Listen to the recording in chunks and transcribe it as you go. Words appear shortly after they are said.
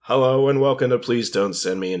Hello and welcome to Please Don't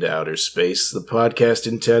Send Me Into Outer Space, the podcast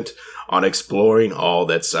intent on exploring all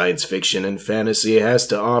that science fiction and fantasy has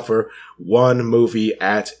to offer, one movie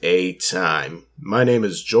at a time. My name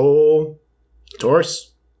is Joel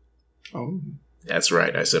Torres. Oh. That's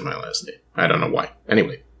right, I said my last name. I don't know why.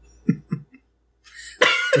 Anyway.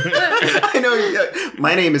 I know,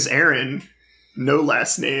 my name is Aaron. No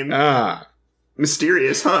last name. Ah.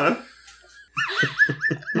 Mysterious, huh?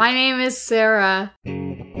 My name is Sarah.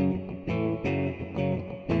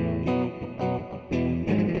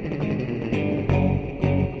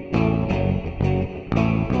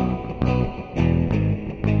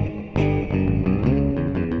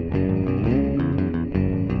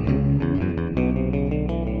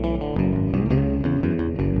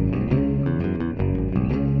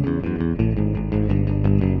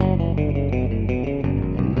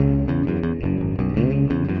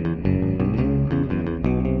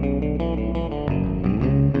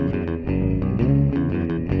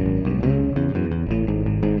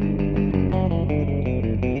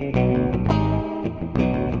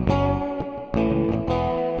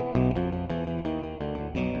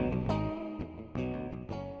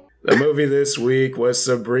 The movie this week was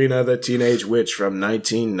Sabrina the Teenage Witch from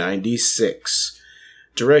 1996.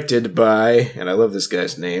 Directed by, and I love this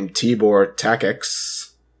guy's name, Tibor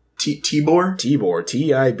Takacs. Tibor? Tibor,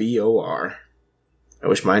 T-I-B-O-R. I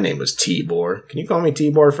wish my name was Tibor. Can you call me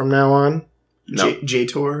Tibor from now on? No.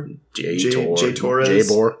 J-Tor? J-Tor. J-Torres?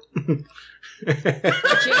 J-Bor.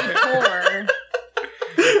 J-Tor.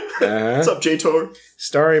 What's up, J-Tor?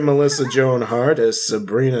 Starring Melissa Joan Hart as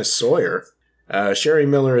Sabrina Sawyer. Sherry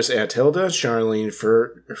Miller as Aunt Hilda, Charlene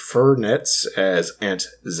Furnetz as Aunt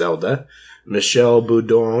Zelda, Michelle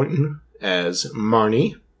Boudon as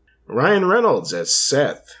Marnie, Ryan Reynolds as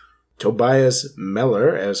Seth, Tobias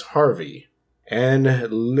Meller as Harvey, and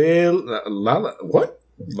Lalania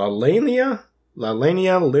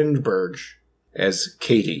Lindbergh as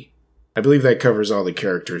Katie. I believe that covers all the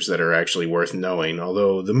characters that are actually worth knowing,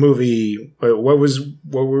 although the movie... What we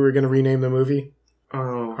were going to rename the movie?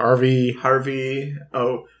 Oh. Harvey.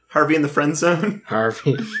 Oh, Harvey in the Friend Zone?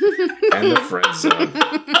 Harvey and the Friend Zone.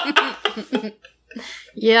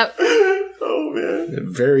 Yep. Oh, man. A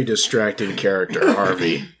very distracting character,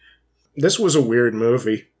 Harvey. This was a weird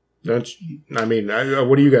movie. What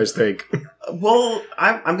do you guys think? Well,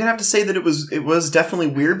 I'm going to have to say that it was definitely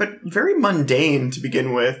weird, but very mundane to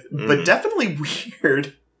begin with. But definitely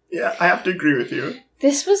weird. Yeah, I have to agree with you.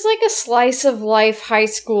 This was like a slice of life high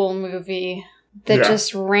school movie that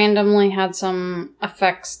just randomly had some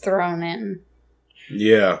effects thrown in.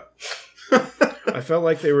 Yeah. I felt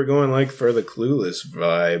like they were going like for the Clueless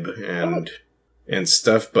vibe and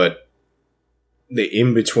stuff, but the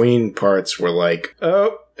in-between parts were like,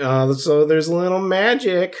 so there's a little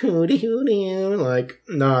magic, hooty. Like,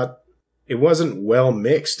 it wasn't well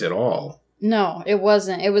mixed at all. No, it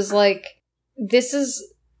wasn't. It was like, this is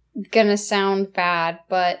gonna sound bad,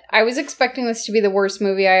 but I was expecting this to be the worst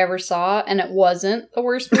movie I ever saw, and it wasn't the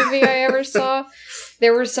worst movie I ever saw.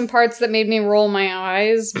 There were some parts that made me roll my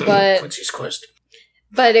eyes, but Quincy's Quest.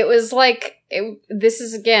 But it was like, this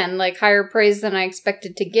is again like higher praise than I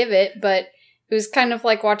expected to give it, but it was kind of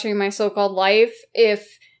like watching My So-Called Life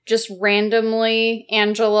if just randomly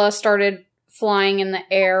Angela started flying in the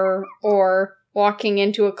air or walking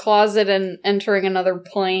into a closet and entering another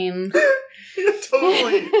plane.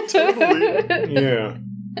 Totally. Yeah.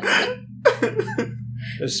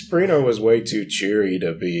 Sabrina was way too cheery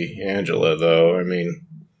to be Angela, though. I mean,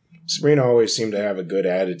 Sabrina always seemed to have a good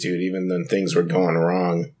attitude, even when things were going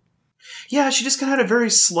wrong. Yeah, she just kind of had a very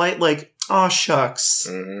slight, like, aw, shucks.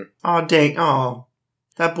 Mm-hmm. Aw, dang. Aw,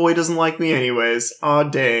 that boy doesn't like me anyways. Aw,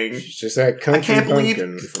 dang. She's just that country I can't believe.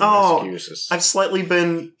 excuses. I've slightly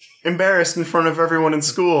been embarrassed in front of everyone in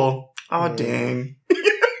school. Aw, dang.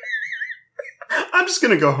 I'm just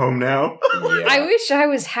gonna go home now. Yeah. I wish I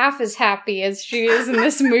was half as happy as she is in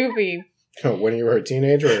this movie. When you were a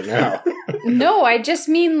teenager or now? No, I just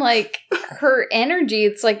mean, like, her energy.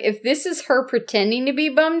 It's like, if this is her pretending to be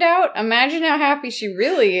bummed out, imagine how happy she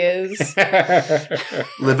really is.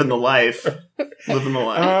 Living the life. Oh,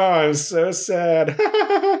 I'm so sad.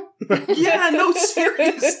 Yeah, no,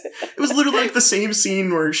 serious. It was literally like the same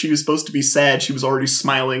scene where she was supposed to be sad. She was already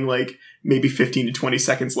smiling, like, maybe 15 to 20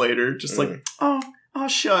 seconds later. Just like, oh,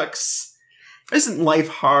 shucks. Isn't life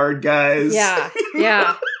hard, guys? Yeah.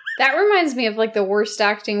 That reminds me of, like, the worst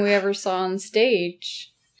acting we ever saw on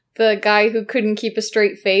stage. The guy who couldn't keep a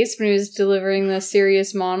straight face when he was delivering the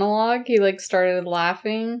serious monologue, he, like, started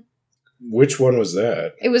laughing. Which one was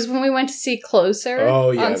that? It was when we went to see Closer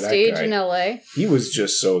on stage in LA. He was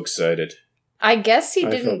just so excited. I guess he I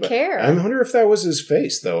didn't felt bad. care. I wonder if that was his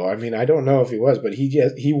face, though. I mean, I don't know if he was, but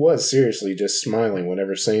he was seriously just smiling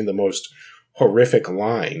whenever saying the most horrific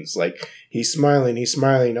lines. Like, he's smiling.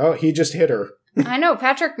 Oh, he just hit her. I know,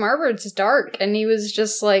 Patrick Marbury's dark, and he was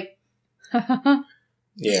just like...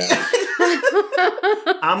 Yeah.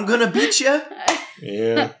 I'm gonna beat you.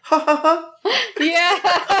 Yeah. Yeah.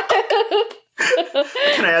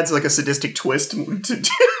 Kind of adds like a sadistic twist to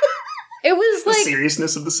It was the like...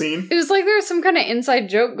 seriousness of the scene. It was like there was some kind of inside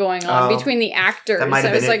joke going on between the actors. That might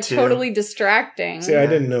have It was been like it, too. totally distracting. See, I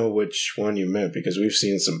didn't know which one you meant because we've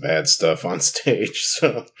seen some bad stuff on stage.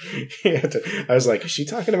 So I was like, is she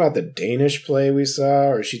talking about the Danish play we saw?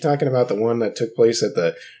 Or is she talking about the one that took place at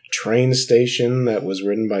the train station that was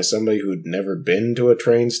written by somebody who'd never been to a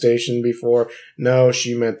train station before? No,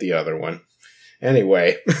 she meant the other one.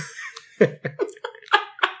 Anyway.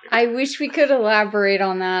 I wish we could elaborate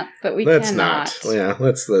on that, but we let's cannot. not. Yeah,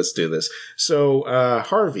 let's do this. So,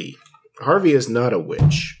 Harvey. Harvey is not a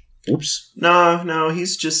witch. Oops. No,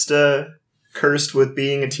 he's just cursed with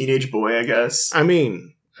being a teenage boy, I guess. I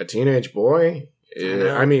mean, a teenage boy?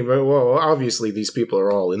 I mean, well, obviously these people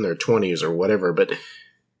are all in their 20s or whatever, but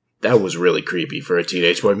that was really creepy for a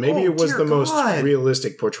teenage boy. Maybe it was the most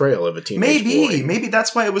realistic portrayal of a teenage boy. Maybe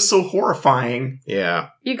that's why it was so horrifying. Yeah.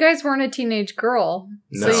 You guys weren't a teenage girl,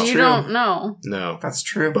 No. so you True. don't know. No. That's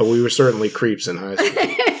true. But we were certainly creeps in high school.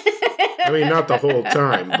 I mean, not the whole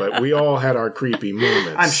time, but we all had our creepy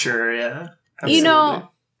moments. I'm sure, yeah. Absolutely. You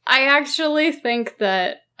know, I actually think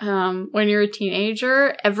that when you're a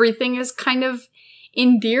teenager, everything is kind of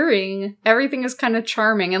endearing. Everything is kind of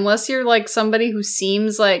charming, unless you're like somebody who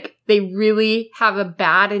seems like they really have a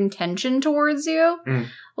bad intention towards you.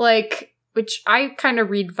 Like, which I kind of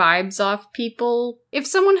read vibes off people. If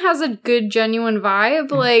someone has a good, genuine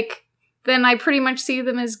vibe, like, then I pretty much see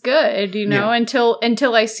them as good, you know,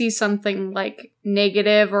 until I see something like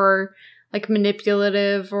negative or like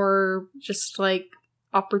manipulative or just like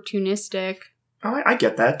opportunistic. Oh, I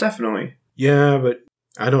get that, definitely. Yeah, but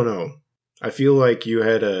I don't know. I feel like you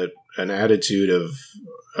had an attitude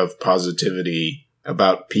of positivity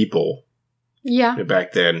about people Yeah.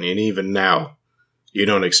 back then, and even now, you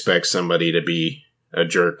don't expect somebody to be a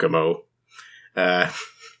jerk-a-mo.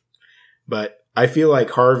 But I feel like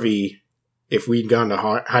Harvey, if we'd gone to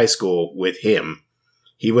high school with him,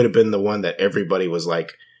 he would have been the one that everybody was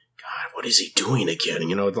like, God, what is he doing again?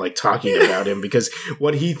 You know, like talking about him, because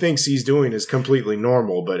what he thinks he's doing is completely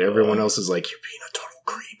normal, but everyone else is like, you're being a total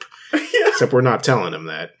creep. Except we're not telling him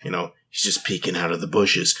that, you know. He's just peeking out of the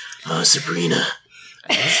bushes. Oh, Sabrina,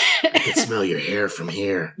 I can smell your hair from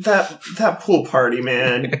here. That pool party,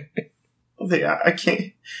 man. I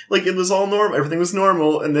can't. Like, it was all normal. Everything was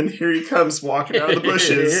normal, and then here he comes walking out of the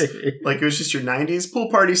bushes. Like, it was just your 90s pool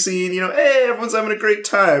party scene, you know, hey, everyone's having a great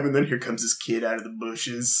time, and then here comes this kid out of the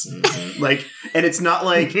bushes. Like, and it's not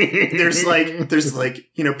like there's like,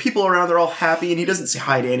 you know, people around, they're all happy, and he doesn't say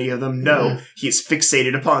hi to any of them. No, he is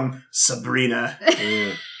fixated upon Sabrina.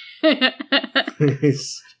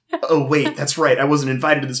 Oh, wait, that's right. I wasn't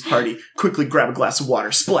invited to this party. Quickly grab a glass of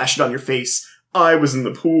water, splash it on your face. I was in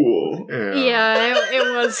the pool. Yeah, it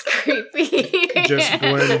was creepy. Just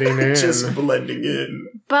blending in. Just blending in.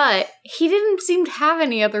 But he didn't seem to have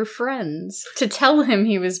any other friends to tell him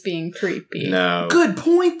he was being creepy. No. Good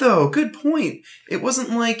point, though. Good point. It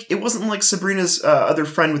wasn't like Sabrina's other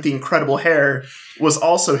friend with the incredible hair was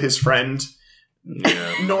also his friend.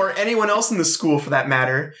 Yeah. Nor anyone else in the school, for that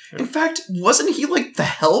matter. In fact, wasn't he like the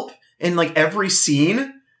help in like every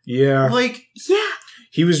scene? Yeah. Like, yeah.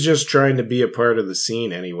 He was just trying to be a part of the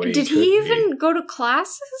scene anyway. Did he even go to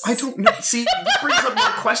classes? I don't know. See, this brings up more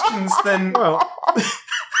questions than... Well,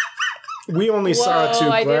 we only saw two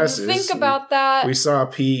classes. I didn't think about that. We saw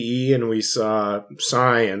PE and we saw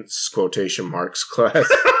science, quotation marks,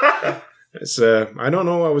 class. It's, I don't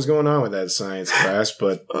know what was going on with that science class,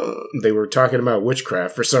 but they were talking about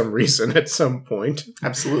witchcraft for some reason at some point.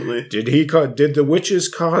 Absolutely. Did the witches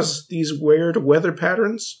cause these weird weather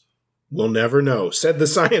patterns? We'll never know, said the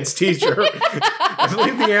science teacher. I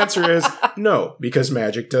believe the answer is no, because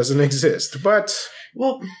magic doesn't exist. But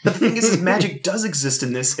the thing is magic does exist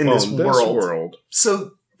in this world.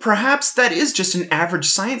 So perhaps that is just an average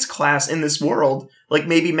science class in this world. Like,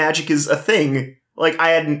 maybe magic is a thing. Like, I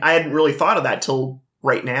hadn't really thought of that till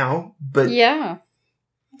right now. But yeah,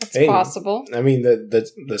 it's possible. I mean,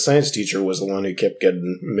 the science teacher was the one who kept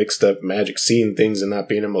getting mixed up magic, seeing things and not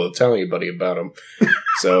being able to tell anybody about them.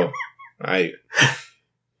 So I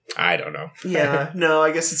don't know. Yeah, no,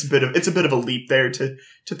 I guess it's a bit of a leap there to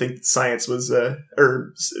think that science was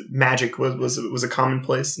or magic was a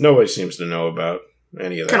commonplace. Nobody seems to know about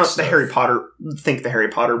any of that Kind of stuff. the Harry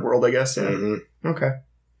Potter world, I guess. Yeah. Mhm. Okay.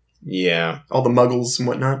 Yeah. All the muggles and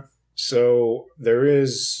whatnot. So there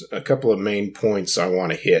is a couple of main points I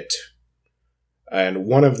want to hit. And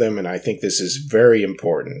one of them, and I think this is very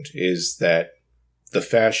important, is that the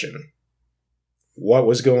fashion. What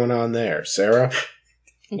was going on there? Sarah?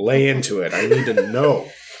 Lay into it. I need to know.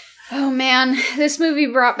 Oh man, this movie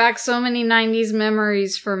brought back so many 90s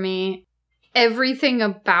memories for me. Everything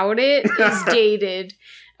about it is dated.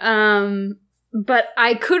 But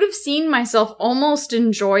I could have seen myself almost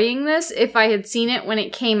enjoying this if I had seen it when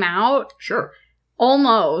it came out. Sure.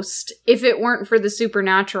 Almost. If it weren't for the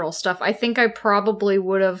supernatural stuff. I think I probably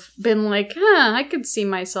would have been like, I could see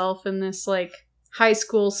myself in this, like, high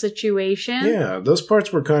school situation. Yeah, those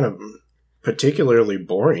parts were kind of particularly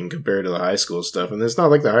boring compared to the high school stuff. And it's not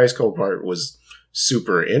like the high school part was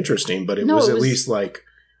super interesting, but it was at least like,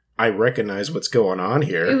 I recognize what's going on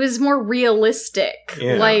here. It was more realistic,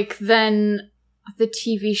 Yeah. like, than the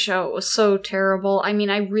TV show. It was so terrible. I mean,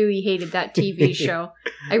 I really hated that TV show.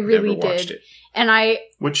 I really Never watched did. it. And I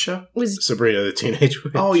Which show? was... Sabrina the Teenage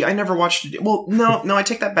Witch. Oh, yeah, I never watched it. Well, no, I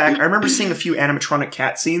take that back. I remember seeing a few animatronic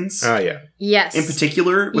cat scenes. Oh, yeah. Yes. In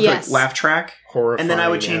particular, with Yes. like laugh track. Horrifying. And then I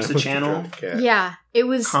would change the channel. Cat. Yeah. It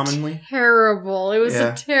was Commonly. terrible. It was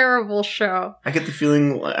Yeah. a terrible show. I get the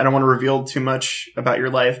feeling, I don't want to reveal too much about your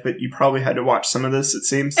life, but you probably had to watch some of this, it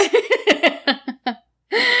seems.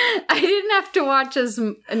 I didn't have to watch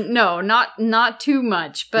not too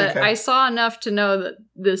much, but Okay. I saw enough to know that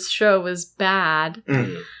this show was bad.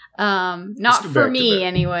 Mm. Not Let's get for back to me that.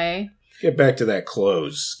 anyway. Get back to that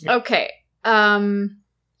clothes. Okay.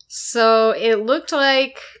 So it looked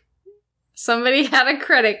like somebody had a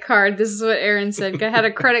credit card. This is what Aaron said. Had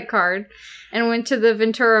a credit card and went to the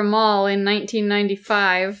Ventura Mall in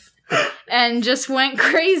 1995 and just went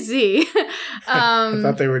crazy. I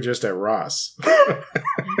thought they were just at Ross.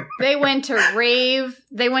 They went to rave.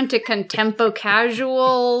 They went to Contempo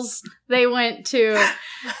Casuals. They went to...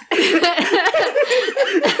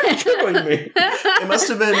 Killing me. It must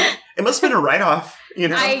have been a write-off, you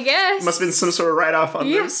know? I guess. It must have been some sort of write-off on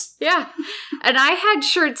this. Yeah. And I had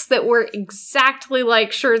shirts that were exactly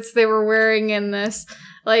like shirts they were wearing in this.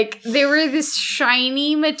 Like, they were this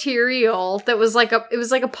shiny material that was like it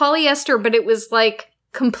was like a polyester, but it was like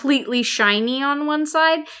completely shiny on one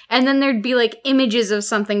side. And then there'd be like images of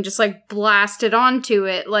something just like blasted onto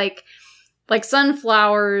it, like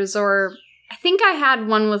sunflowers, or I think I had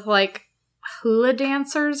one with like hula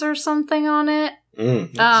dancers or something on it.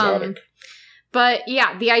 Exotic. But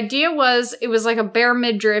yeah, the idea was it was like a bare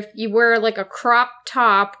midriff. You wear like a crop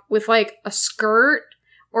top with like a skirt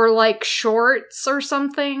or like shorts or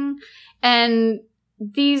something. And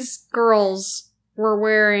these girls were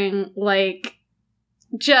wearing like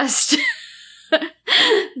just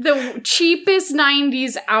the cheapest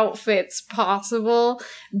 90s outfits possible.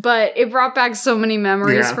 But it brought back so many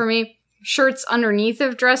memories Yeah. for me. Shirts underneath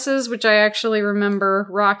of dresses, which I actually remember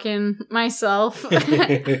rocking myself.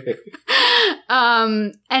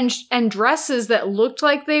 And dresses that looked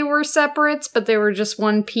like they were separates, but they were just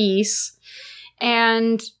one piece.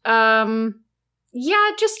 And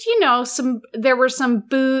yeah, just, you know, there were some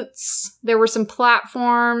boots, there were some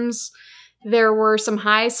platforms, there were some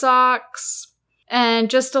high socks, and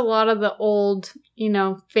just a lot of the old, you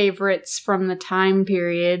know, favorites from the time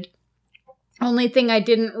period. Only thing I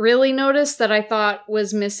didn't really notice that I thought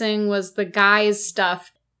was missing was the guys'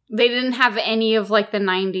 stuff. They didn't have any of, like, the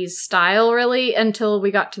 90s style, really, until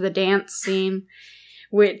we got to the dance scene,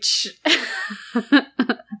 which...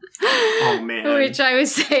 Oh, man. Which I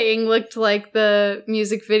was saying looked like the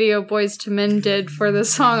music video Boyz II Men did for the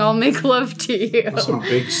song I'll Make Love to You. Some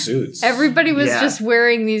big suits. Everybody was Yeah. just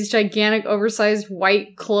wearing these gigantic, oversized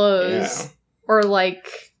white clothes. Yeah. Or, like...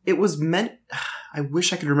 It was meant... I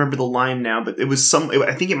wish I could remember the line now, but it was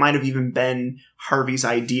I think it might have even been Harvey's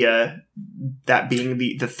idea, that being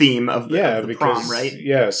the theme of the prom, right?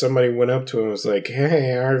 Yeah, somebody went up to him and was like,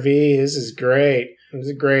 "Hey, RV, this is great. It's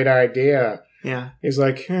a great idea." Yeah. He's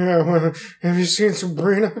like, "Yeah, well, have you seen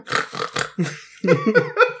Sabrina?"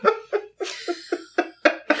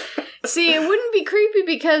 See, it wouldn't be creepy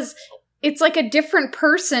because it's like a different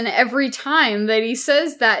person every time that he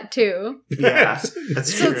says that to. Yeah,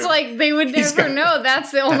 that's So true. it's like they would He's never got- know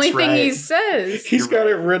that's the only That's thing he right. says. He's got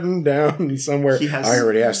it written down somewhere. He has- I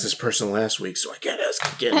already asked this person last week, so I can't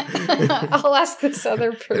ask again. I'll ask this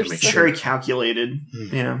other make person. It's very calculated,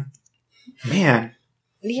 you know. Man.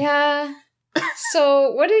 Yeah.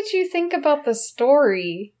 So, what did you think about the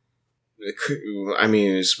story? I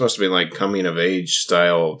mean, it's supposed to be like coming of age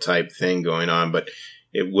style type thing going on, but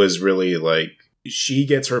it was really like she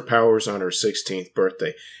gets her powers on her 16th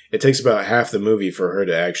birthday. It takes about half the movie for her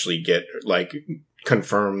to actually get, like,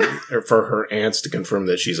 confirm, or for her aunts to confirm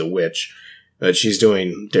that she's a witch. But she's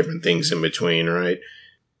doing different things in between, right?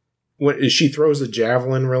 When she throws the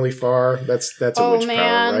javelin really far, that's a witch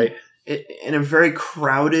power, right? In a very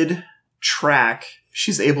crowded track,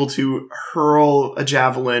 she's able to hurl a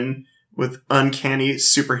javelin with uncanny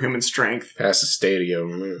superhuman strength Past the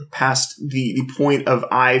stadium. past the point of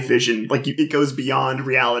eye vision. Like, it goes beyond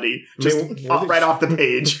reality. Just right off the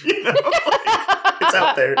page. You know? It's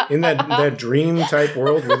out there. In that dream type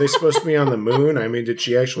world, were they supposed to be on the moon? I mean, did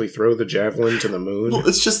she actually throw the javelin to the moon? Well,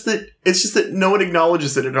 it's just that no one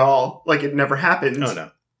acknowledges it at all. Like, it never happened. Oh,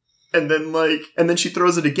 no. And then she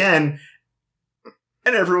throws it again,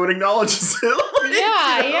 and everyone acknowledges it.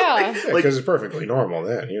 Yeah. Because it's perfectly normal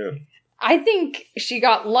then, yeah. I think she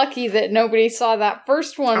got lucky that nobody saw that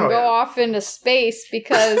first one go off into space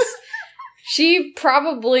because she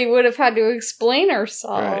probably would have had to explain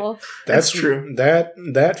herself. Right. That's true.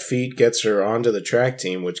 That feat gets her onto the track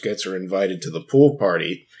team, which gets her invited to the pool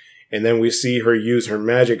party. And then we see her use her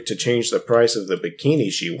magic to change the price of the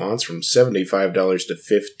bikini she wants from $75 to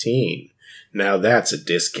 $15. Now that's a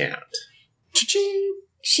discount. Cha-ching.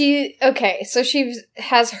 So she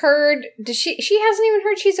has heard, she hasn't even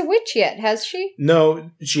heard she's a witch yet, has she?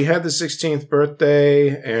 No, she had the 16th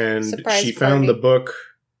birthday and Surprise she found party. the book.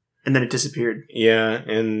 And then it disappeared. Yeah,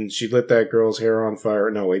 and she lit that girl's hair on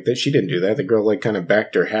fire. No, wait, she didn't do that. The girl, like, kind of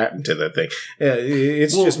backed her hat into that thing. Yeah,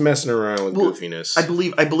 it's just messing around with goofiness. I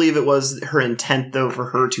believe it was her intent, though,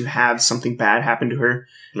 for her to have something bad happen to her.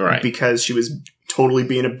 Right. Because she was totally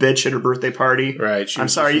being a bitch at her birthday party. Right. I'm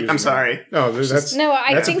sorry. No, that's... No,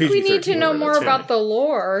 I that's a think we need to PG-13 know lore, more that's about fine. the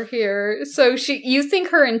lore here. So you think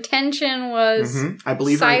her intention was I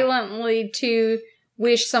believe silently to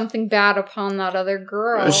wish something bad upon that other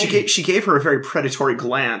girl. She gave her a very predatory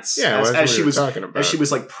glance. Yeah, as that's she what was we were talking about. as she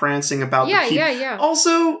was like prancing about. Yeah.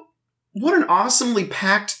 Also, what an awesomely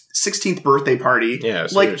packed 16th birthday party. Yeah,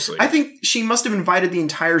 seriously. Like, I think she must have invited the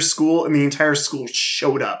entire school, and the entire school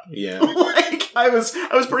showed up. Yeah. Like, I was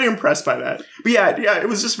pretty impressed by that. But yeah, it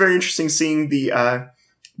was just very interesting seeing the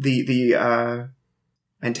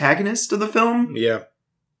antagonist of the film Yeah.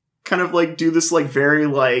 kind of like do this like very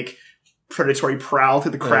like predatory prowl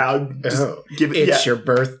through the crowd. Just give it. It's your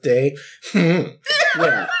birthday.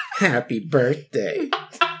 Well, happy birthday.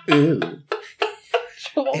 Ooh.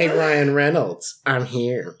 Hey, Ryan Reynolds, I'm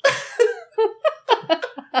here.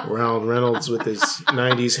 Ryan Reynolds with his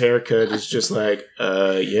 90s haircut is just like,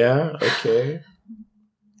 yeah, okay.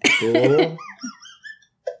 Cool.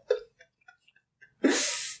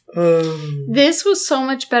 This was so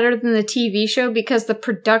much better than the TV show because the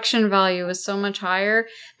production value was so much higher.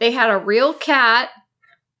 They had a real cat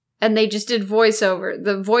and they just did voiceover.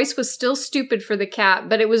 The voice was still stupid for the cat,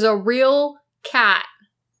 but it was a real cat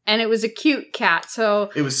and it was a cute cat.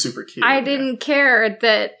 So it was super cute. I didn't care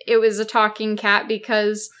that it was a talking cat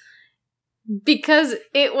because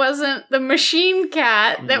it wasn't the machine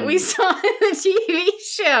cat that we saw in the TV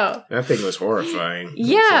show. That thing was horrifying.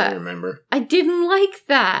 Yeah. That's all I remember. I didn't like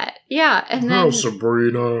that. Yeah, and then... Oh,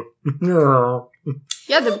 Sabrina.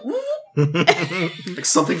 Yeah, like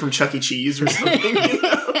something from Chuck E. Cheese or something. You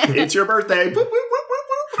know? It's your birthday. Boop, boop, boop,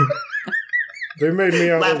 boop, boop. They made me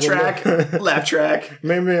out Laugh track.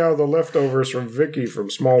 Made me out of the leftovers from Vicky from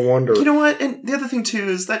Small Wonder. You know what? And the other thing too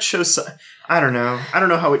is that shows. I don't know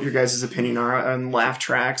how what your guys' opinion are on laugh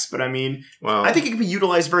tracks, but I mean, I think it can be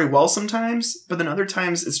utilized very well sometimes, but then other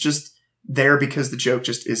times it's just there because the joke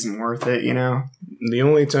just isn't worth it. You know. The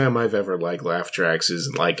only time I've ever liked laugh tracks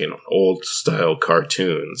is like in old style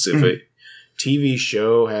cartoons. If a TV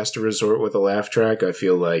show has to resort with a laugh track, I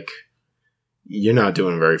feel like you're not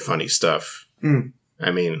doing very funny stuff.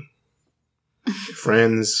 I mean,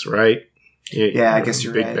 Friends, right? Yeah, I guess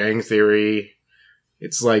you're Big right. Bang Theory.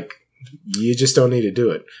 It's like, you just don't need to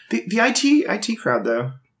do it. The IT crowd,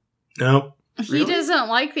 though. No. He doesn't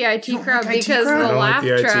like the IT don't crowd like IT because crowd? of I the don't laugh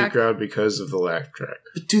like the track. IT crowd because of the laugh track.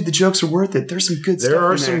 But dude, the jokes are worth it. There's some good stuff. There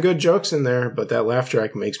are in some there. good jokes in there, but that laugh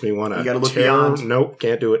track makes me want to. You gotta look beyond. Nope,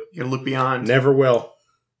 can't do it. You gotta look beyond. Never will.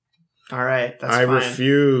 All right, that's I fine.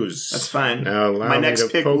 refuse. That's fine. Now allow My me next to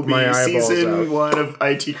pick will poke my be eyeballs season out. 1 of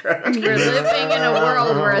IT Crowd. We're living in a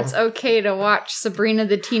world where it's okay to watch Sabrina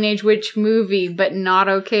the Teenage Witch movie, but not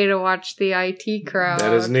okay to watch the IT crowd.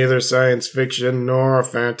 That is neither science fiction nor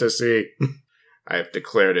fantasy. I have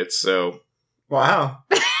declared it so. Wow.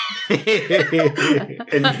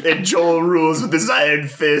 and Joel rules with his iron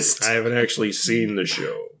fist. I haven't actually seen the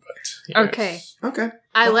show, but yes. Okay. Okay.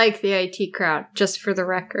 I like the IT crowd, just for the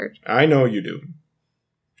record. I know you do.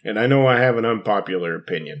 And I know I have an unpopular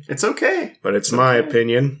opinion, It's okay. but it's my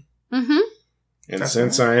opinion. Mm-hmm. And That's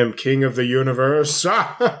since I am king of the universe,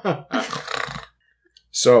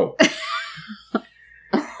 so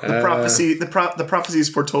The prophecy is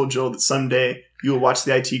foretold, Joel, that someday you will watch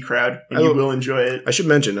the IT Crowd and you will enjoy it. I should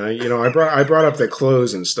mention, I brought up the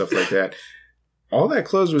clothes and stuff like that. All that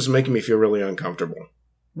clothes was making me feel really uncomfortable.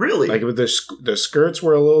 Really? Like the skirts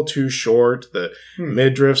were a little too short, the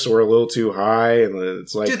midriffs were a little too high, and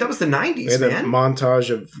it's like, dude, that was the 90s, and man. a montage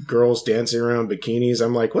of girls dancing around bikinis.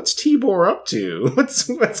 I'm like, what's Tibor up to? What's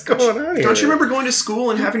going on here? Don't you remember going to school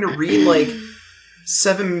and having to read like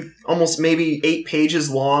 7, almost maybe 8 pages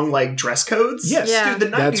long, like dress codes? Yes. Yeah.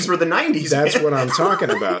 Dude, the 90s were the 90s. That's man. what I'm talking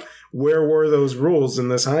about. Where were those rules in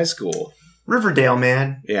this high school? Riverdale,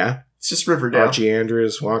 man. Yeah. It's just Riverdale. Archie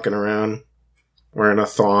Andrews walking around wearing a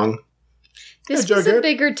thong. This Yeah, was a Jughead.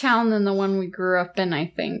 bigger town than the one we grew up in, I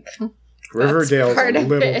think. Riverdale's a part of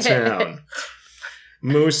little it. town.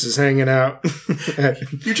 Moose is hanging out.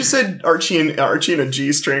 You just said Archie in a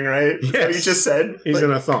G-string, right? That's what Yes. you just said? He's Like,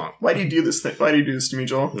 in a thong. why do you do this thing? Why do you do this to me,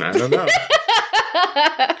 Joel? I don't know.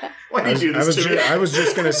 Why do you do this to me? I was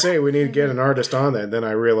just going to say we need to get an artist on that. And then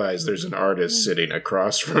I realized there's an artist sitting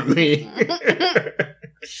across from me.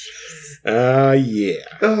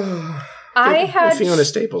 Yeah. I had Fiona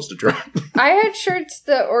Staples to drop. I had shirts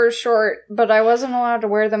that were short, but I wasn't allowed to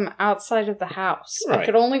wear them outside of the house. I Right.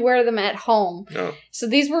 could only wear them at home. No. So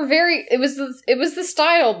these were it was the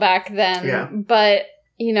style back then. Yeah. But,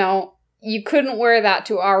 you couldn't wear that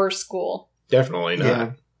to our school. Definitely not.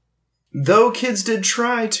 Yeah. Though kids did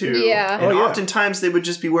try to. Yeah. And Oh, yeah. oftentimes they would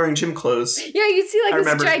just be wearing gym clothes. Yeah, you'd see I like this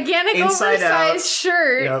remember gigantic Inside Out. oversized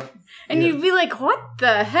shirt. Yep. And Yeah. you'd be like, what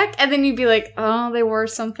the heck? And then you'd be like, oh, they wore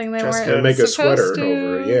something they Dress weren't code. And make a supposed sweater to.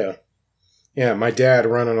 over it. Yeah. Yeah, my dad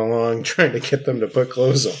running along trying to get them to put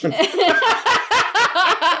clothes on.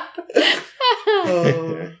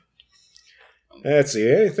 Oh. Let's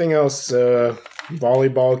see. Anything else?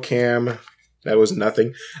 Volleyball cam. That was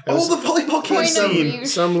nothing. That was Oh, the volleyball camp Point of scene. view.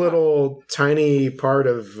 some little tiny part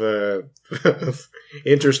of of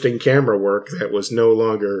interesting camera work that was no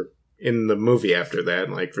longer in the movie after that.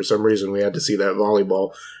 Like, for some reason, we had to see that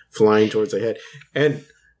volleyball flying towards the head. And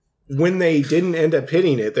when they didn't end up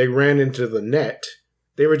hitting it, they ran into the net.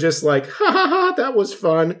 They were just like, ha ha ha, that was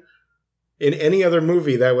fun. In any other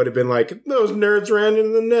movie, that would have been like, those nerds ran into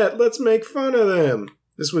the net. Let's make fun of them.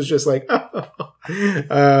 This was just like,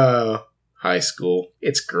 high school.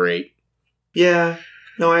 It's great. Yeah.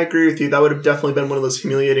 No, I agree with you. That would have definitely been one of those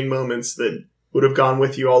humiliating moments that would have gone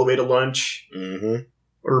with you all the way to lunch Mm-hmm.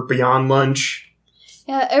 or beyond lunch.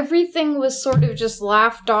 Yeah, everything was sort of just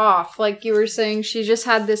laughed off. Like you were saying, she just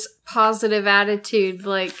had this positive attitude.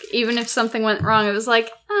 Like, even if something went wrong, it was like,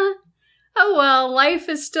 oh well, life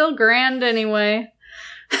is still grand anyway.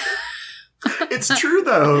 It's true,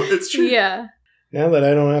 though. It's true. Yeah. Now that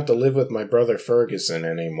I don't have to live with my brother Ferguson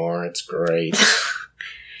anymore, it's great.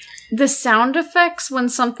 The sound effects when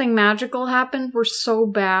something magical happened were so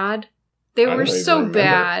bad. They I were don't even so remember.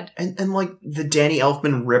 bad. And like the Danny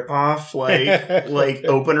Elfman ripoff, like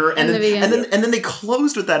opener, and In the then beginning. and then they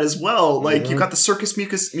closed with that as well. Like you Mhm. got the circus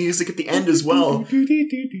music at the end as well.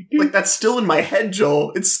 Like that's still in my head,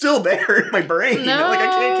 Joel. It's still there in my brain. No. Like I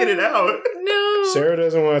can't get it out. No. Sarah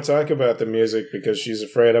doesn't want to talk about the music because she's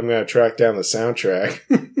afraid I'm going to track down the soundtrack.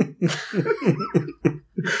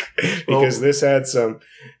 Because this had some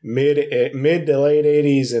mid to late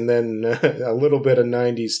 80s and then a little bit of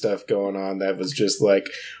 90s stuff going on that was just like,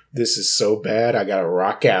 this is so bad, I got to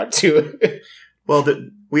rock out to it. Well,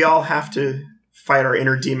 we all have to fight our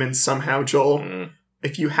inner demons somehow, Joel. Mm.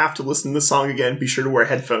 If you have to listen to the song again, be sure to wear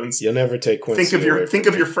headphones. You'll never take Quincy Think of your away from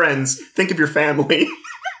me. friends. Think of your family.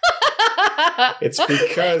 It's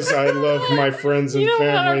because I love my friends and You don't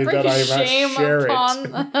family want to that I bring shame must share upon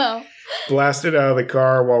it. them. Blast it out of the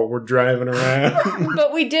car while we're driving around.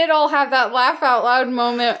 But we did all have that laugh out loud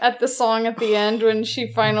moment at the song at the end when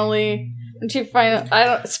she finally I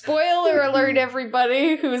don't spoiler alert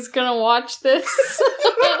everybody who's gonna watch this.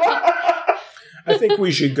 I think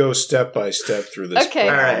we should go step by step through this. Okay.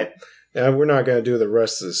 All right. We're not going to do the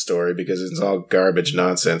rest of the story because it's all garbage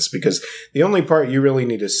nonsense. Because the only part you really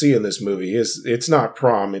need to see in this movie is it's not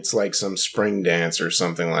prom. It's like some spring dance or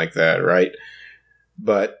something like that, right?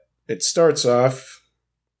 But it starts off.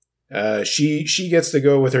 She gets to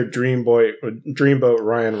go with her dreamboat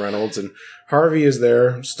Ryan Reynolds, and Harvey is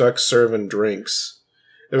there, stuck serving drinks.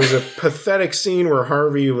 There was a pathetic scene where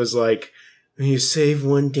Harvey was like, "Will you save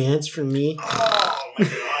one dance for me?" Oh my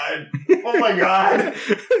god. Oh my god.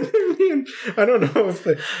 I mean, I don't know if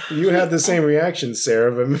you had the same reaction,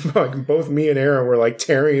 Sarah, but like, both me and Aaron were like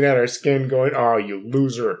tearing at our skin going, oh, you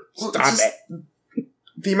loser. Stop it.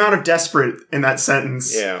 The amount of desperate in that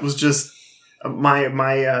sentence was just... My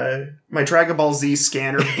Dragon Ball Z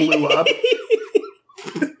scanner blew up.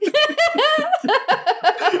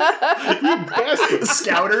 The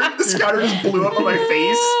scouter just blew up on my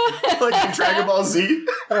face like in Dragon Ball Z.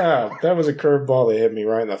 Wow, that was a curveball that hit me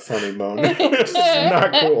right in the funny bone. It's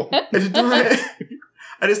not cool.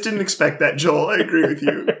 I just didn't expect that, Joel. I agree with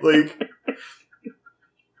you. Like,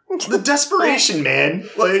 the desperation, man.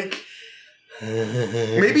 Like,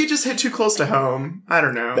 maybe it just hit too close to home. I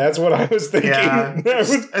don't know. That's what I was thinking. Yeah, I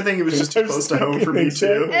think it was just too close to home for me,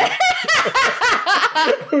 too.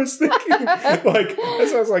 I was thinking, like, that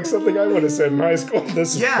sounds like something I would have said in high school.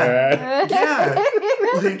 This is bad. Yeah.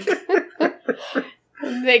 Like,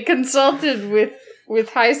 they consulted with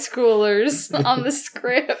high schoolers on the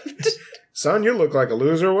script. Son, you look like a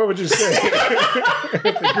loser. What would you say if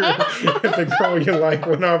the girl you like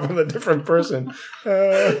went off with a different person?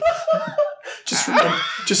 Just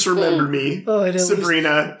remember me,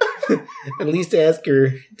 Sabrina. At least ask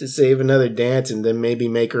her to save another dance and then maybe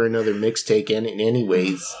make her another mixtape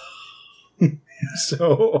anyways.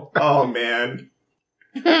 So. Oh, man.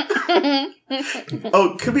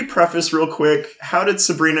 Oh, could we preface real quick? How did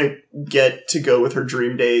Sabrina get to go with her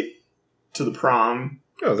dream date to the prom?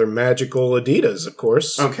 Oh, they're magical Adidas, of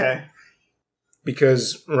course. Okay.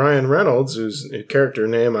 Because Ryan Reynolds, whose character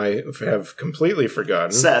name I have completely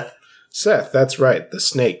forgotten. Seth, that's right. The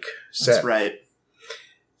snake. Seth. That's right.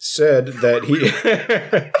 Said that he...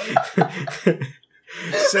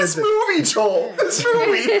 This movie, Joel! This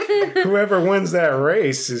movie! Whoever wins that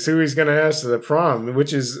race is who he's going to ask to the prom,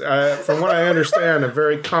 which is, from what I understand, a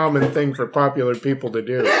very common thing for popular people to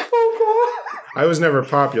do. Oh, God. I was never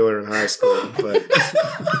popular in high school, but...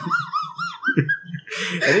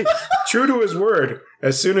 And true to his word,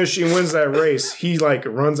 as soon as she wins that race, he, like,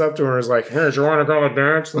 runs up to her and is like, hey, do you want to go to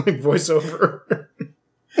dance? Like, voiceover.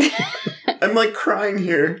 I'm, like, crying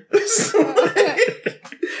here. This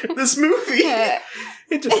movie.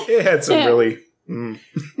 It had some really... some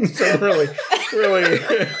really...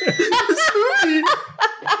 This movie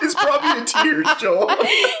is brought me to tears, Joel.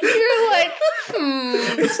 You're like,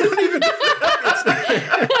 It's not even...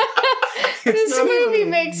 This movie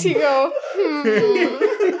makes you go,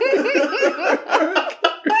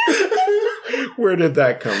 Where did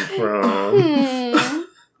that come from?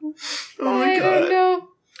 Oh my I God. don't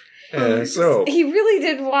know. So... He really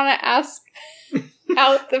did want to ask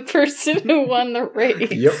out the person who won the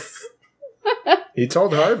race. Yep. He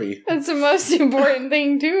told Harvey. That's the most important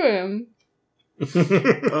thing to him.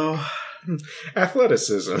 Oh.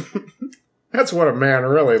 Athleticism. That's what a man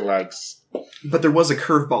really likes. But there was a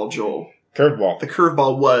curveball, Joel. Curveball. The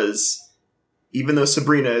curveball was, even though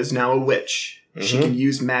Sabrina is now a witch, she can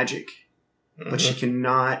use magic, but she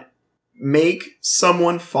cannot make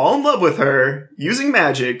someone fall in love with her using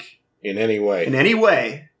magic In any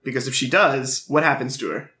way. Because if she does, what happens to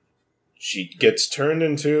her? She gets turned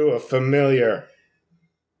into a familiar.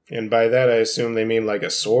 And by that, I assume they mean like a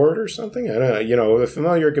sword or something? I don't know. You know, the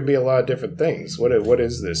familiar could be a lot of different things. What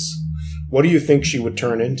is this? What do you think she would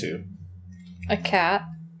turn into? A cat.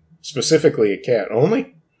 Specifically a cat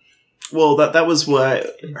only? Well, that was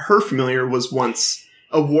what her familiar was once.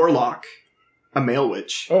 A warlock. A male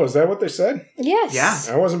witch. Oh, is that what they said? Yes. Yeah.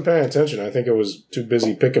 I wasn't paying attention. I think I was too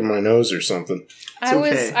busy picking my nose or something.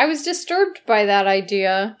 I was disturbed by that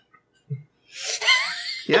idea.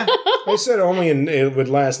 Yeah. They said it would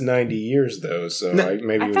last 90 years, though, so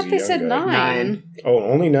maybe it I was thought a they young said guy. 9. Oh,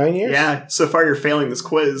 only 9 years? Yeah. So far, you're failing this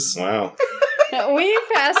quiz. Wow. We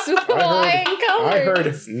passed with flying colors. I heard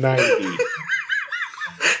 90.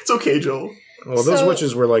 It's okay, Joel. Well, those So-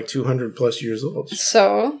 witches were like 200 plus years old.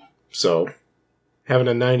 So, So, having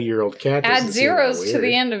a 90-year-old cat doesn't add seem that zeros to weird.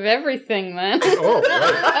 the end of everything then. Oh,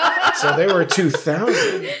 right. So they were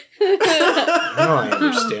 2,000. Now I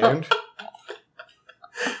understand.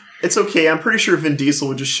 It's okay. I'm pretty sure Vin Diesel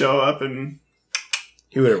would just show up and...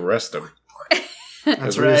 He would arrest them. That's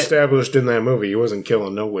As we right. established in that movie, he wasn't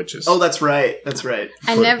killing no witches. Oh, that's right. That's right.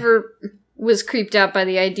 I never was creeped out by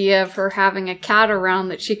the idea of her having a cat around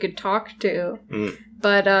that she could talk to.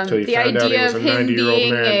 But Till you the found out he idea was of a him 90-year-old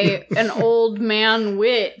being man. an old man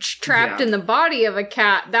witch trapped Yeah. in the body of a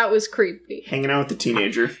cat, that was creepy. Hanging out with the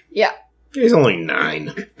teenager. Yeah. He's only 9.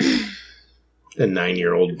 A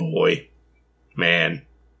 9-year-old boy. Man.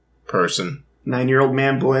 Person. 9-year-old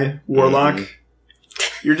man, boy, warlock.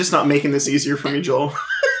 You're just not making this easier for me, Joel.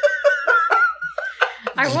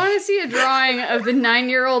 I want to see a drawing of the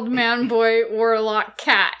 9-year-old man boy warlock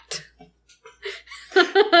cat.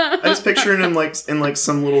 I just picturing him like in like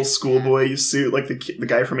some little schoolboy suit, like the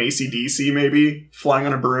guy from AC/DC, maybe flying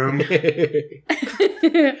on a broom.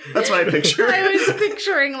 That's what I picture. I was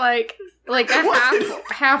picturing like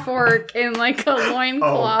a half orc in like a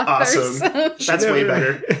loincloth awesome. or something. That's way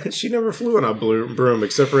better. She never flew on a broom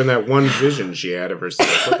except for in that one vision she had of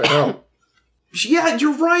herself. What the hell? Yeah,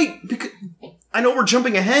 you're right. Because I know we're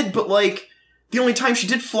jumping ahead, but like the only time she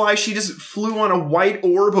did fly, she just flew on a white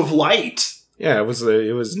orb of light. Yeah, it was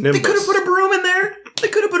Nimbus. They could have put a broom in there. They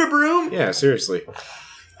could have put a broom. Yeah, seriously.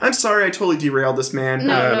 I'm sorry, I totally derailed this, man.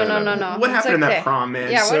 No. What It's happened in okay. that prom,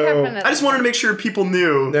 man? Yeah, So- what happened? At I just wanted to make sure people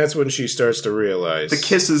knew That's when she starts to realize the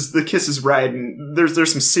kiss is right, and there's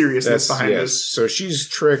some seriousness behind this. So she's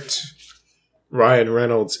tricked Ryan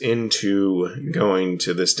Reynolds into going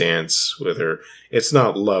to this dance with her. It's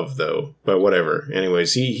not love though, but whatever.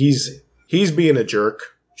 Anyways, he's being a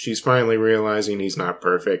jerk. She's finally realizing he's not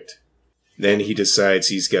perfect. Then he decides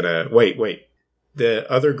he's gonna wait. The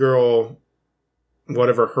other girl,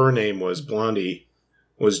 whatever her name was, Blondie,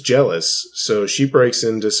 was jealous, so she breaks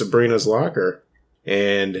into Sabrina's locker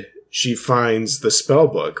and she finds the spell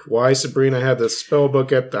book. Why Sabrina had the spell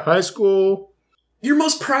book at the high school? Your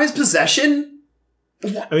most prized possession? I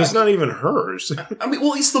mean, it's not even hers. I mean,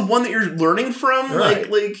 well, it's the one that you're learning from, Right.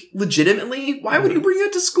 like legitimately. Why would you bring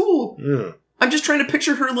it to school? Mm. I'm just trying to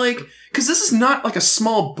picture her like, because this is not like a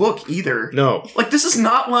small book either. No. Like, this is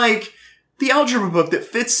not like the algebra book that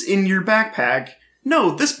fits in your backpack.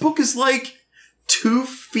 No, this book is like 2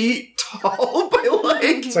 feet tall by like,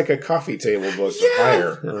 It's like a coffee table book, Yeah.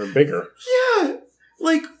 higher or bigger. yeah,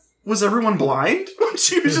 like, was everyone blind when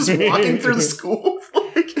she was just walking through the school?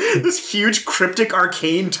 Like, this huge cryptic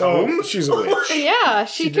arcane tome? Oh, she's a witch. Yeah,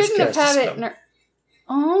 she just couldn't have cast a had it.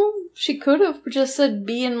 spell. She could have just said,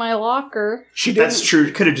 "Be in my locker." She did. That's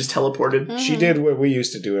true. Could have just teleported. She did what we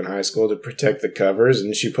used to do in high school to protect the covers,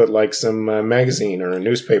 and she put like some magazine or a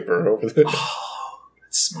newspaper over the. Oh,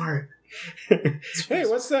 that's smart. Hey,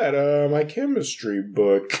 what's that? My chemistry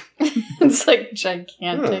book. It's like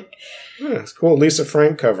gigantic. Yeah, it's cool. Lisa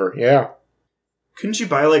Frank cover. Yeah. Couldn't you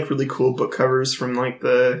buy like really cool book covers from like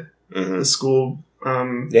the school?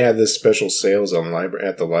 Yeah, there's special sales on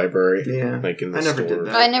at the library. Yeah, Like in the I never store. did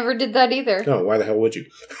that. I never did that either. Oh, why the hell would you?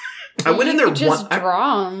 I went in You there could just once. I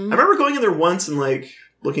draw 'em. remember going in there once and like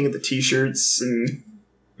looking at the T-shirts and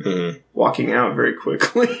Mhm. walking out very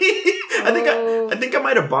quickly. Oh. I think I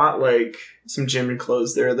might have bought like some gym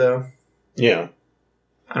clothes there though. Yeah,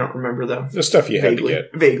 I don't remember though. the stuff you had to Vaguely.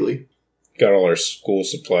 get. Vaguely. Got all our school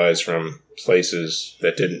supplies from places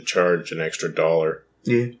that didn't charge an extra $1.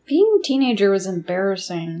 Yeah. Being a teenager was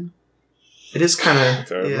embarrassing. It is kind of.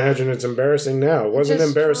 So imagine it's embarrassing now. It wasn't Just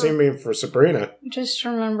embarrassing me for Sabrina. I just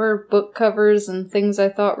remember book covers and things I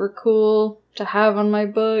thought were cool to have on my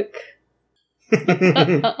book.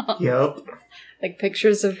 Yep. Like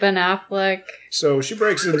pictures of Ben Affleck. So she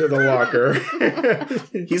breaks into the locker.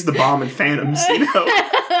 He's the bomb in Phantoms, you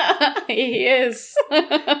know. He is.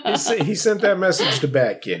 He sent that message to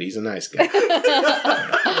Bat Kid. He's a nice guy.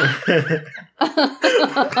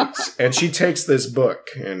 And she takes this book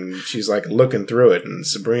and she's like looking through it. And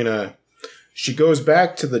Sabrina, she goes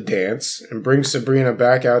back to the dance and brings Sabrina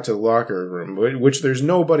back out to the locker room, which there's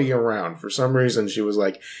nobody around. For some reason, she was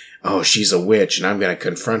like, oh, she's a witch and I'm going to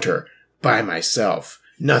confront her by myself.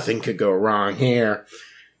 Nothing could go wrong here.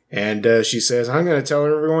 And she says, I'm going to tell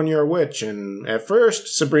everyone you're a witch. And at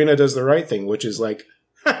first, Sabrina does the right thing, which is like,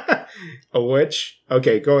 a witch?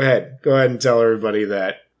 Okay, go ahead. Go ahead and tell everybody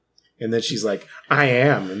that. And then she's like, I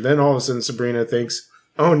am. And then all of a sudden, Sabrina thinks,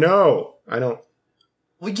 oh no, I don't.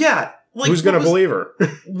 Well, yeah. Like, Who's going to believe her?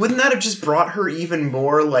 Wouldn't that have just brought her even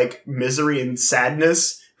more, like, misery and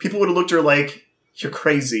sadness? People would have looked at her like, you're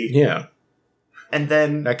crazy. Yeah. And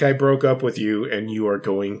then... That guy broke up with you and you are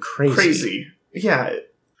going crazy. Crazy. Yeah.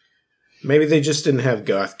 Maybe they just didn't have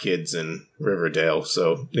goth kids in Riverdale,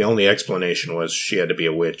 so the only explanation was she had to be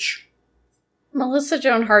a witch. Melissa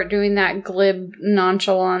Joan Hart doing that glib,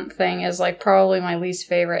 nonchalant thing is like probably my least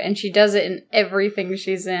favorite. And she does it in everything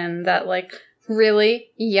she's in. That like,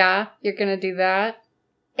 really? Yeah, you're gonna do that?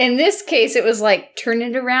 In this case, it was like, turn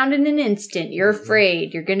it around in an instant. You're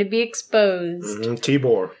afraid. You're gonna be exposed. Mm-hmm.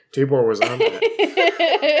 Tibor was on that.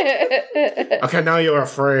 Okay, now you're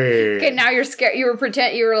afraid. Okay, now you're scared. You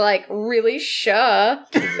were like, really? Sure.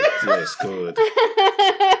 Yes, good.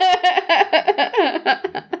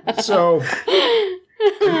 So,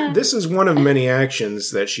 this is one of many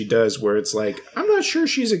actions that she does where it's like, I'm not sure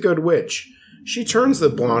she's a good witch. She turns the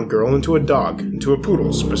blonde girl into a dog, into a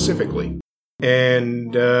poodle specifically.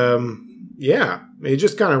 And, yeah, it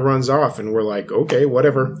just kind of runs off and we're like, okay,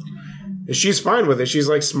 whatever. She's fine with it. She's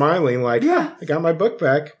like smiling, like, Yeah. I got my book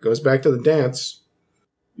back. Goes back to the dance.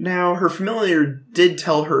 Now, her familiar did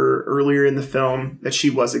tell her earlier in the film that she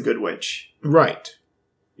was a good witch. Right.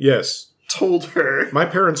 Yes. Told her. My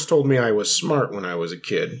parents told me I was smart when I was a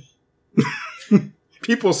kid.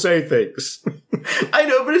 People say things. I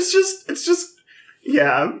know, but it's just,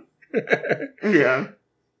 yeah. Yeah.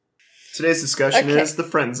 Today's discussion is the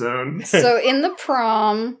friend zone. So in the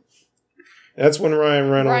prom, That's when Ryan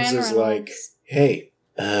Reynolds is like, hey,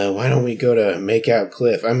 why don't we go to Makeout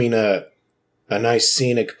Cliff? I mean, a nice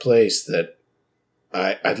scenic place that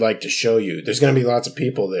I'd like to show you. There's going to be lots of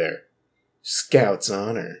people there. Scout's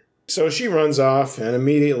honor. So she runs off, and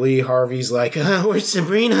immediately Harvey's like, where's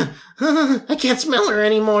Sabrina? I can't smell her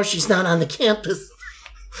anymore. She's not on the campus.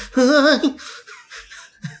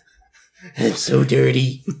 I'm so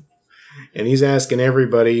dirty. And he's asking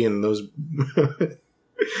everybody, and those...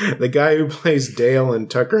 the guy who plays Dale in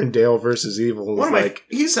Tucker and Dale versus Evil is like...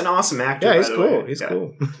 He's an awesome actor, Yeah, by he's the cool. way. He's Yeah.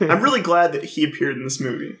 cool. I'm really glad that he appeared in this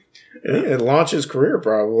movie. Yeah, it launched his career,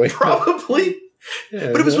 probably. Probably.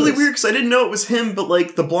 Yeah, But it was really does. weird because I didn't know it was him, but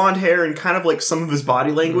like the blonde hair and kind of like some of his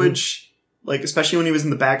body language, like especially when he was in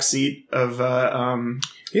the back seat of,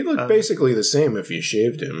 He looked basically the same if you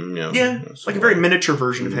shaved him. You know, yeah, so- like a very miniature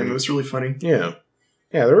version of him. It was really funny. Yeah.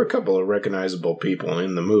 Yeah, there were a couple of recognizable people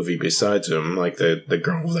in the movie besides him, like the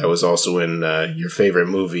girl that was also in your favorite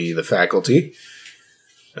movie, The Faculty.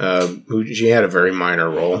 She had a very minor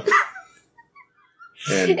role.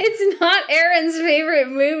 And, it's not Aaron's favorite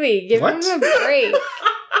movie. Give What? him a break.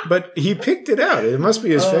 but he picked it out. It must be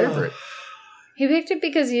his favorite. He picked it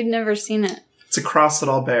because you'd never seen it. It's a cross that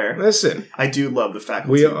I'll bear. Listen. I do love The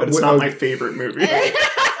Faculty, but it's not my favorite movie.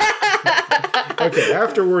 Okay,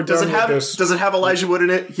 after we're Does done it have with this... Does it have Elijah Wood in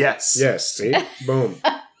it? Yes. Yes, see? Boom.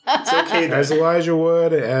 It's okay. Then. As Elijah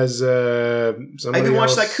Wood, as I somebody even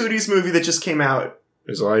watched else. that Cooties movie that just came out.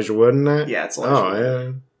 Is Elijah Wood in that? Yeah, it's Elijah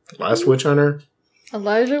Wood. Yeah. Last Witch Hunter.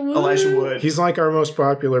 Elijah Wood. Elijah Wood. He's like our most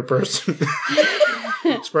popular person.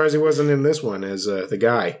 Surprised he wasn't in this one as the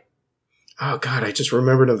guy. Oh, God, I just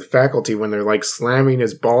remembered of The Faculty when they're like slamming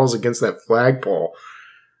his balls against that flagpole.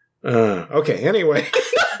 Okay, anyway.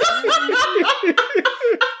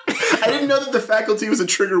 I didn't know that The Faculty was a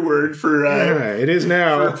trigger word for Yeah, it is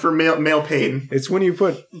now. for male pain. It's when you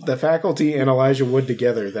put The Faculty and Elijah Wood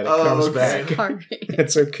together that it comes okay. back. Sorry.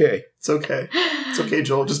 It's okay. It's okay. It's okay,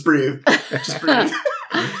 Joel. Just breathe. Just breathe.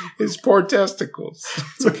 His poor testicles.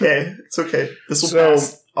 It's okay. It's okay. This will So-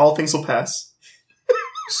 pass. All things will pass.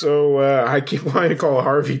 So, I keep wanting to call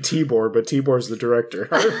Harvey Tibor, but Tibor's the director.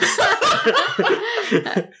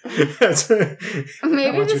 That's- I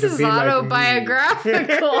Maybe want you this to is be like me.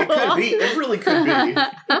 autobiographical. It could be. It really could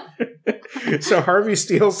be. So Harvey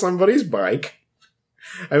steals somebody's bike.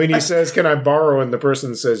 I mean, he says, can I borrow? And the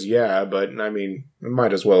person says, yeah, but I mean, it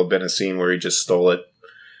might as well have been a scene where he just stole it.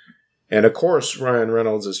 And of course, Ryan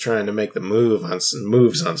Reynolds is trying to make the moves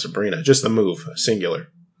on Sabrina. Just the move, singular.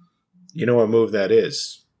 You know what move that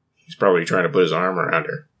is? He's probably trying to put his arm around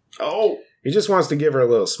her. Oh. He just wants to give her a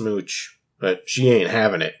little smooch, but she ain't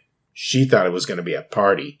having it. She thought it was going to be a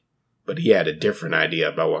party, but he had a different idea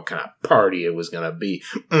about what kind of party it was going to be.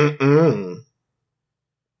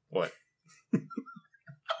 What?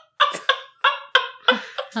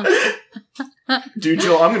 Dude,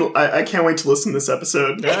 Joel, I can't wait to listen to this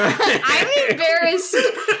episode. I'm embarrassed.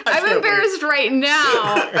 I'm can't embarrassed right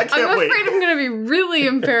now. I can't I'm wait. afraid I'm going to be really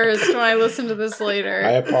embarrassed when I listen to this later.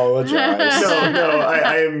 I apologize. No,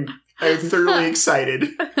 I am thoroughly excited.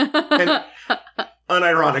 And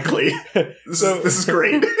unironically, this is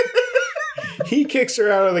great. He kicks her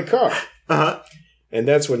out of the car. Uh-huh. And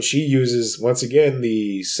that's when she uses, once again,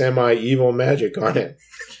 the semi-evil magic on him.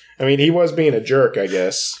 I mean, he was being a jerk, I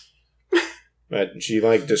guess. But she,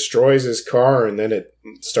 like, destroys his car, and then it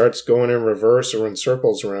starts going in reverse or in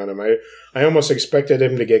circles around him. I almost expected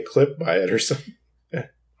him to get clipped by it or something.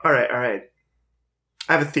 All right.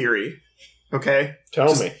 I have a theory. Okay? Tell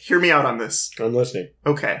Just me. hear me out on this. I'm listening.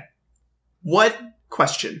 Okay. What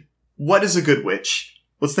is a good witch?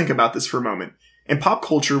 Let's think about this for a moment. In pop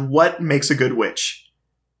culture, what makes a good witch?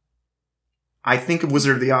 I think of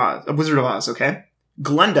Wizard of Oz, okay?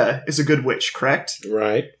 Glenda is a good witch, correct?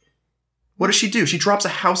 Right. What does she do? She drops a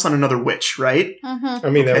house on another witch, right? Mm-hmm. I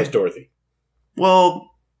mean, that Okay. was Dorothy. Well,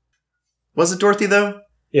 was it Dorothy, though?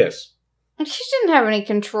 Yes. She didn't have any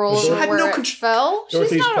control She over had where no it contr- fell. She's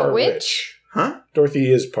Dorothy's not a part witch. Huh?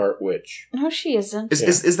 Dorothy is part witch. No, she isn't.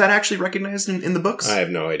 Is that actually recognized in the books? I have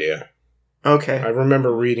no idea. Okay. I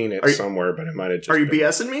remember reading it Are you- somewhere, but it might have just Are you been-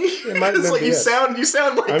 BSing me? It might have It's been like you BS.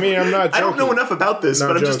 sound like I mean, I'm not I don't know joking. enough about this,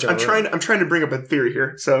 Not but joking, I'm trying to bring up a theory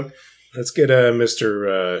here. So Let's get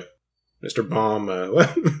Mr. Mr. Baum,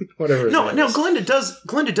 whatever. His name is.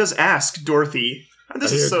 Glenda does ask Dorothy.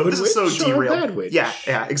 This is so witch or a derailed. bad witch? Yeah,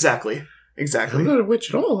 exactly. I'm not a witch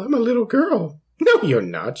at all. I'm a little girl. No, you're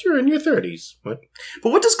not. You're in your 30s. What?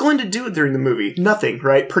 But what does Glenda do during the movie? Nothing,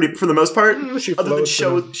 right? Pretty for the most part. She other than floats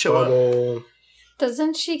show in a bubble. up.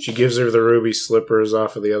 Doesn't she? She gives her the ruby slippers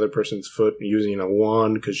off of the other person's foot using a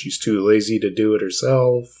wand because she's too lazy to do it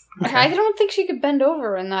herself. Okay. I don't think she could bend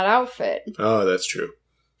over in that outfit. Oh, that's true.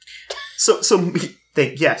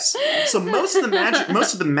 Yes. So most of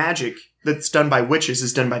the magic that's done by witches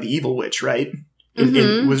is done by the evil witch, right?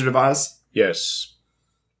 In Wizard of Oz. Yes.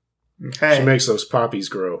 Okay. She makes those poppies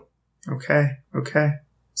grow. Okay.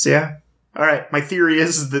 So yeah. All right. My theory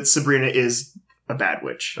is that Sabrina is a bad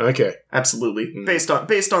witch. Okay. Absolutely. Mm.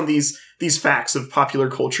 Based on these facts of popular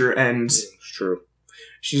culture and It's true.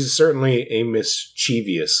 She's certainly a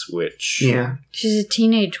mischievous witch. yeah, She's a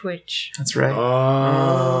teenage witch. that's right.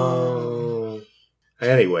 Oh.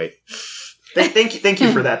 Anyway. Thank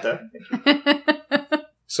you for that though.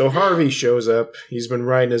 So Harvey shows up. He's been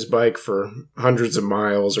riding his bike for hundreds of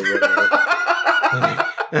miles or whatever.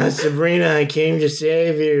 Sabrina, I came to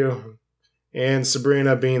save you. And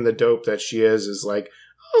Sabrina, being the dope that she is like,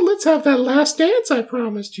 oh, let's have that last dance I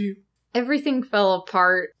promised you. Everything fell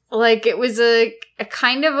apart. Like, it was a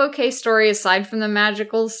kind of okay story aside from the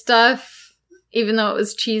magical stuff, even though it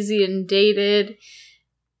was cheesy and dated.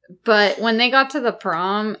 But when they got to the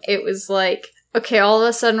prom, it was like, okay, all of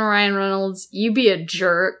a sudden, Ryan Reynolds, you be a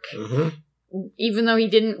jerk. Mm-hmm. Even though he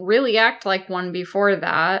didn't really act like one before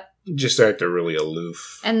that. Just acted really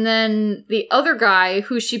aloof. And then the other guy,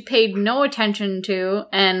 who she paid no attention to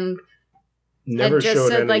and Never had just showed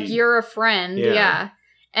said, any... like, you're a friend, Yeah.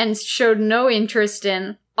 and showed no interest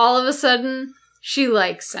in, all of a sudden, she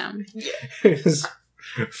likes him. is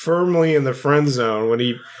firmly in the friend zone when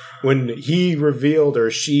he revealed or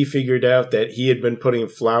she figured out that he had been putting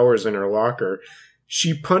flowers in her locker.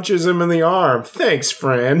 She punches him in the arm. Thanks,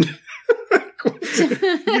 friend.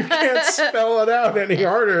 You can't spell it out any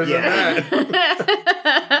harder than that.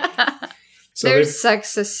 So there's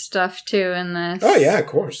sexist stuff too in this. Oh yeah, of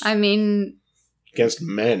course. I mean, against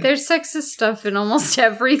men. there's sexist stuff in almost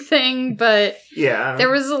everything, but Yeah. there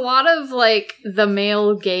was a lot of like the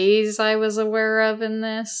male gaze I was aware of in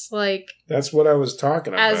this. Like, That's what I was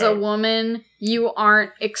talking about. as a woman, you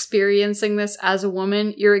aren't experiencing this as a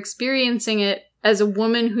woman. You're experiencing it as a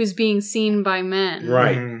woman who's being seen by men.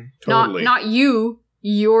 Right. Mhm. Totally. Not you.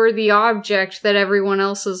 You're the object that everyone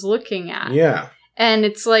else is looking at. Yeah. And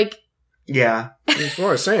it's like, Yeah. That's what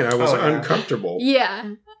I was saying. I was Oh, yeah. uncomfortable.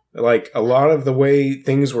 yeah. Like, a lot of the way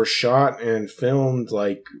things were shot and filmed,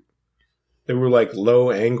 like, there were, like,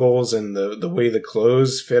 low angles and the way the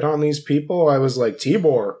clothes fit on these people. I was like,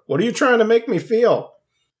 Tibor, what are you trying to make me feel?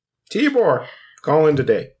 Tibor, call in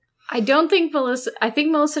today. I think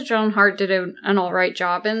Melissa Joan Hart did an alright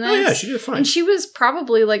job in this. Oh, yeah, she did fine. And she was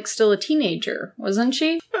probably, like, still a teenager, wasn't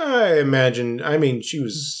she? I imagine, she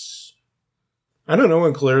was... I don't know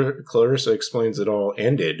when Clarissa Explains It All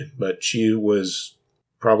ended, but she was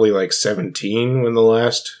probably, like, 17 when the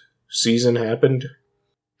last season happened.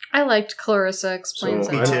 I liked Clarissa Explains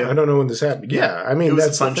So It Me All. too. I don't know when this happened. Yeah, I mean, it was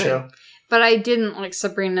that's a fun the thing. show. But I didn't like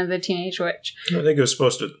Sabrina the Teenage Witch. I think it was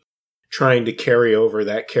supposed to trying to carry over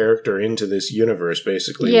that character into this universe,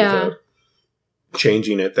 basically, Yeah. without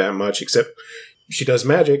changing it that much, except she does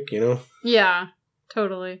magic, Yeah,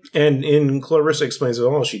 totally. And in Clarissa Explains It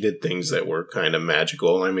All, she did things that were kind of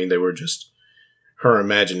magical. I mean, they were just her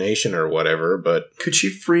imagination or whatever, but... Could she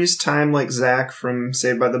freeze time like Zach from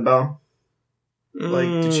Saved by the Bell? Like,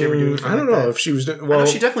 did she ever do anything I don't like know that? if she was... I know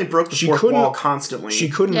she definitely broke the she fourth couldn't- wall constantly. She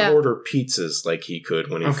couldn't Yeah. order pizzas like he could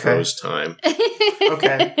when he Okay. froze time.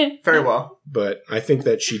 Okay. Very well. But I think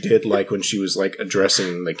that she did like when she was like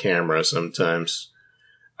addressing the camera sometimes.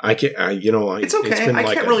 It's okay. been I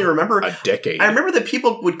like can't really remember. a decade. I remember that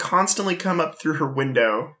people would constantly come up through her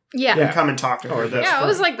window Yeah. Yeah. and come and talk to her. Oh, though. Yeah, it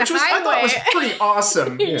was like the Which was, highway. I thought was pretty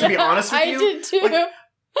awesome, to be honest with you. I did too. Like,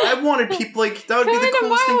 I wanted people, like, that would be Come the into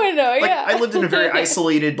coolest my thing. window, Like, yeah. I lived in a very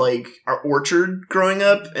isolated, like, orchard growing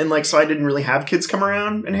up, and, like, so I didn't really have kids come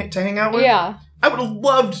around and to hang out with. Yeah. I would have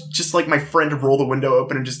loved just, like, my friend to roll the window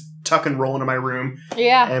open and just tuck and roll into my room,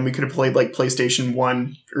 Yeah. and we could have played, like, PlayStation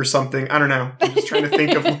 1 or something. I don't know. I'm just trying to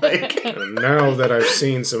think of, like... And now that I've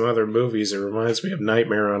seen some other movies, it reminds me of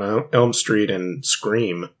Nightmare on Elm Street and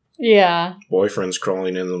Scream. Yeah. Boyfriend's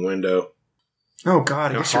crawling in the window. Oh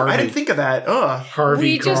God, I Harvey. didn't think of that. Ugh. Harvey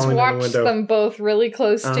We just crawling in the watched window. them both really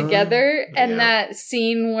close together, and yeah. that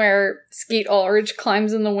scene where Skeet Ulrich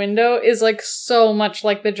climbs in the window is like so much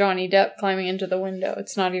like the Johnny Depp climbing into the window.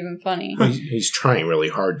 It's not even funny. He's trying really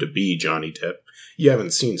hard to be Johnny Depp. You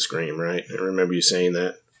haven't seen Scream, right? I remember you saying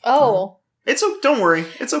that. Oh, Don't worry,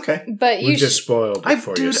 it's okay. but We you just spoiled it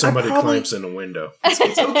for you. Dude, Somebody probably- climbs in a window.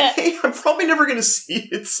 It's okay. I'm probably never gonna see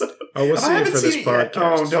it. So. Oh, we'll I see it haven't for this seen it yet.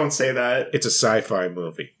 podcast. Oh, don't say that. It's a sci-fi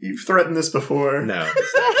movie. You've threatened this before. No.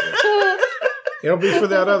 It'll be for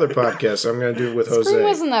that other podcast I'm going to do with Scream Jose.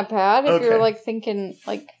 wasn't that bad if Okay. you're like thinking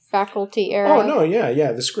like Faculty era. Oh, no,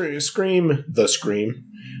 yeah. The Scream. The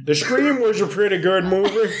Scream was a pretty good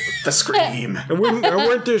movie. The Scream. I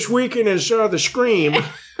went this weekend and saw The Scream.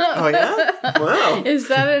 Oh yeah. Wow. Is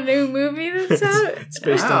that a new movie that's out? It's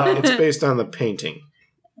based on the painting.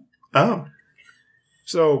 Oh.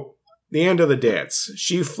 So, the end of the dance.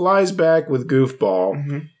 She flies back with Goofball,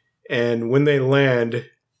 Mhm. and when they land,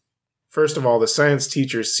 first of all, the science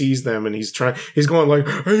teacher sees them, and he's going like,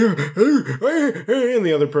 and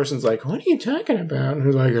the other person's like, what are you talking about? And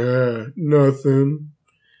he's like, nothing.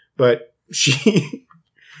 But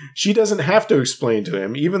she doesn't have to explain to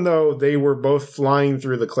him, even though they were both flying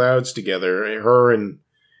through the clouds together, her and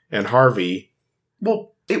Harvey.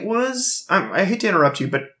 Well, it was. I hate to interrupt you,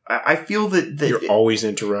 but I feel that You're always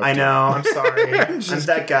interrupting. I know. I'm sorry. I'm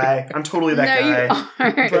that guy. I'm totally that No,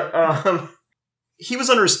 guy. you aren't. But he was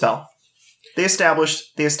under a spell. They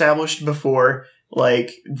established before,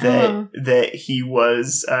 like that he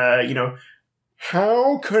was,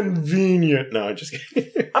 How convenient. No, just kidding.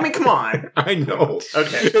 I mean, come on. I know.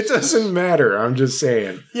 Okay. It doesn't matter. I'm just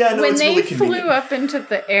saying. Yeah, no, when it's they really flew convenient. up into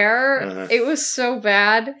the air, Uh-huh. it was so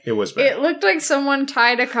bad. It was bad. It looked like someone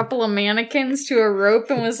tied a couple of mannequins to a rope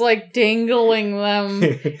and was like dangling them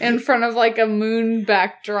in front of like a moon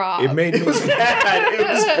backdrop. It made It was me. bad. It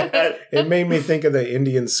was bad. It made me think of the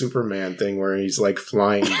Indian Superman thing where he's like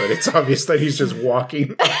flying, but it's obvious that he's just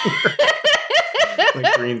walking.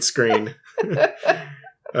 Like green screen.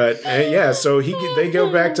 So they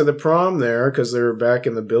go back to the prom there because they're back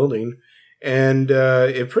in the building, and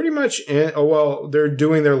it pretty much. They're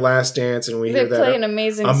doing their last dance, and we They hear that play an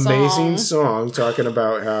amazing song talking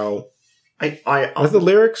about how I what the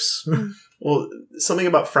lyrics. well, something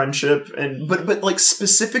about friendship but like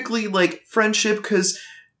specifically like friendship because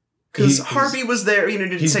He's- Harvey was there. You know,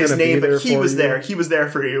 didn't he's say his gonna be name, there but he for was you. there. He was there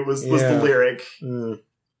for you. Was Yeah. the lyric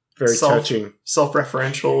Very touching.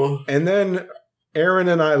 self-referential? And then Aaron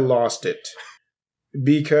and I lost it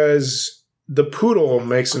because the poodle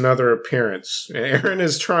makes another appearance. Aaron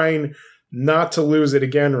is trying not to lose it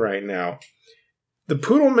again right now. The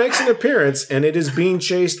poodle makes an appearance, and it is being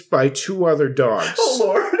chased by two other dogs. Oh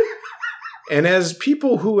Lord! And as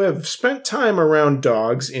people who have spent time around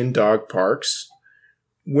dogs in dog parks,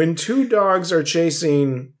 when two dogs are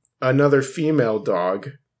chasing another female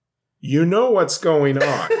dog, you know what's going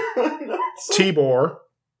on. No, it's Tibor,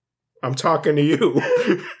 I'm talking to you.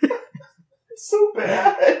 so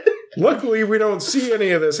bad. Luckily, we don't see any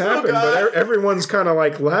of this happen, God. but everyone's kind of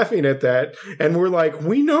like laughing at that, and we're like,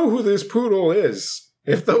 we know who this poodle is.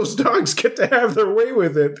 If those dogs get to have their way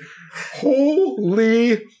with it,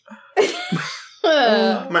 holy...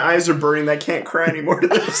 My eyes are burning. I can't cry anymore to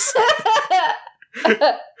this.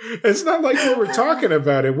 It's not like we were talking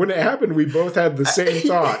about it. When it happened, we both had the same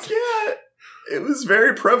thought. Yeah, it was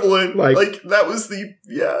very prevalent. Like- that was the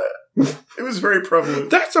It was very prevalent.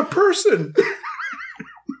 That's a person!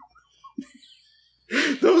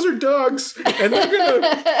 Those are dogs, and they're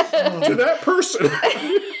gonna... to that person.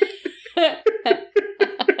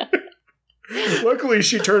 Luckily,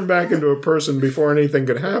 she turned back into a person before anything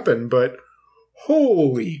could happen, but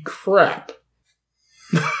holy crap.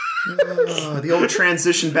 The old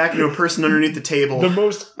transition back into a person underneath the table. The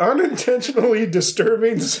most unintentionally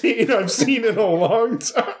disturbing scene I've seen in a long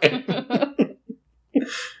time.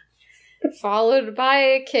 Followed by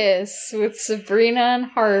a kiss with Sabrina and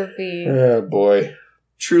Harvey. Oh, boy.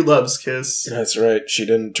 True love's kiss. That's right. She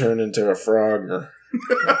didn't turn into a frog or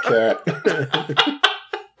a cat.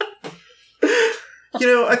 You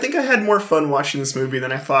know, I think I had more fun watching this movie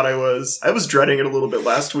than I thought I was. I was dreading it a little bit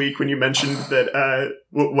last week when you mentioned that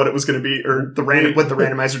what it was going to be, or what the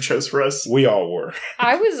randomizer chose for us. We all were.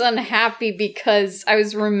 I was unhappy because I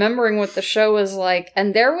was remembering what the show was like,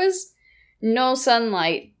 and there was no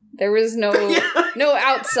sunlight. There was no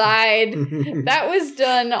outside. That was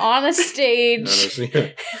done on a stage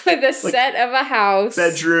with a set of a house.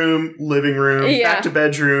 Bedroom, living room, Yeah. back to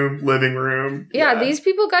bedroom, living room. Yeah, these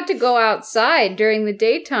people got to go outside during the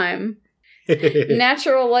daytime.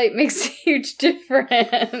 Natural light makes a huge difference.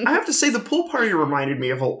 I have to say, the pool party reminded me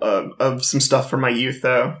of some stuff from my youth,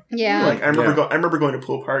 though. Yeah. Like I remember going to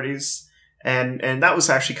pool parties, and that was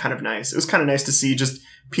actually kind of nice. It was kind of nice to see just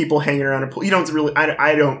people hanging around a pool. You don't really.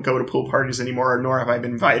 I don't go to pool parties anymore, nor have I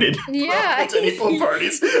been invited. Yeah. To any pool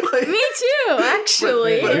parties. Like, Me too,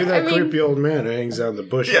 actually. But You're that I mean, creepy old man who hangs out in the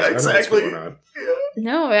bushes. Yeah, I know what's exactly. going on.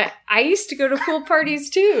 no, I used to go to pool parties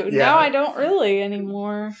too. Yeah. Now I don't really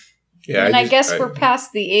anymore. Yeah, And I guess we're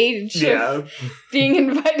past the age of being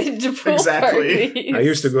invited to pool Exactly. parties. I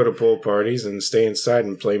used to go to pool parties and stay inside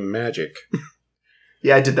and play Magic.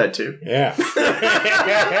 Yeah, I did that too. Yeah.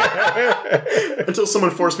 Until someone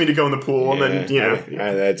forced me to go in the pool, and then,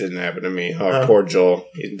 that didn't happen to me. Oh, poor Joel.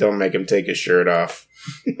 Don't make him take his shirt off.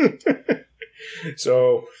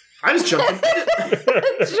 So... I just jumped in.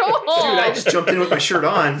 Joel! Dude, I just jumped in with my shirt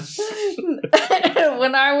on.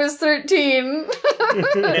 When I was 13.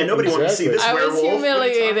 And nobody wanted to see this I werewolf. was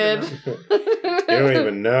humiliated. You don't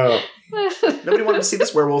even know. Nobody wanted to see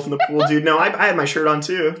this werewolf in the pool, dude. No, I had my shirt on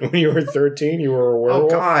too. When you were 13, you were a Oh,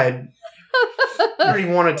 werewolf? God. I don't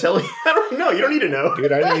even want to tell you. I don't know. You don't need to know.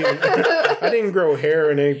 Dude, I didn't grow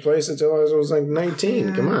hair in any place until I was like 19.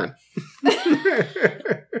 Yeah. Come on.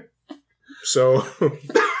 So...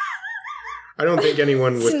 I don't think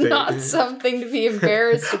anyone would It's think... not something to be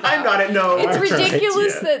embarrassed about. I'm not at no. It's All right,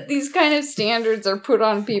 ridiculous yeah. that these kind of standards are put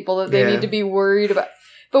on people that they Yeah. need to be worried about.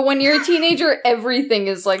 But when you're a teenager, everything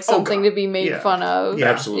is like something God. to be made Yeah. fun of. Yeah.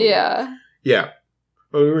 Absolutely. Yeah. Yeah.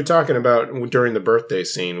 Well, we were talking about during the birthday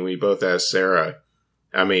scene, we both asked Sarah,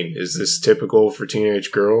 I mean, is this typical for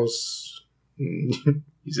teenage girls?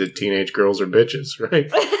 He said teenage girls are bitches, right?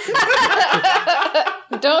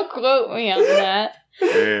 Don't quote me on that.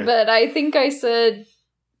 Yeah. But I think I said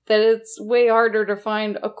that it's way harder to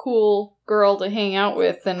find a cool girl to hang out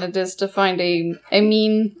with than it is to find a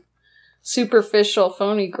mean, superficial,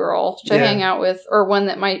 phony girl to Yeah. hang out with, or one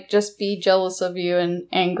that might just be jealous of you and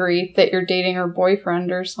angry that you're dating her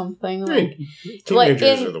boyfriend or something. Like,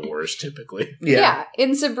 Teenagers in- are the worst, typically. yeah.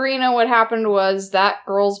 In Sabrina, what happened was that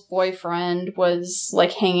girl's boyfriend was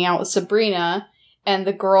like hanging out with Sabrina, and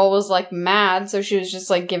the girl was like mad, so she was just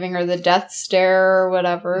like giving her the death stare or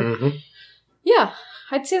whatever. Mm-hmm. Yeah,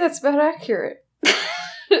 I'd say that's about accurate.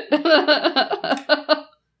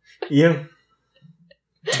 Yeah.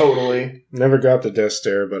 Totally. Never got the death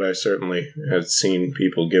stare, but I certainly have seen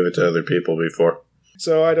people give it to other people before.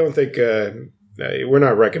 So I don't think... we're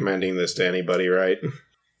not recommending this to anybody, right?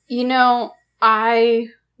 You know,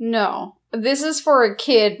 no. This is for a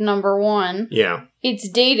kid, number 1. Yeah. It's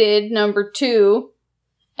dated, number 2.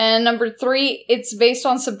 And number 3, it's based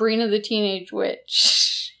on Sabrina the Teenage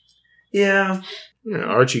Witch. Yeah.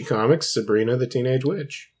 Archie Comics, Sabrina the Teenage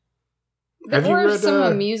Witch. Have There you were read, some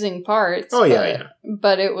amusing parts. Oh, yeah, yeah.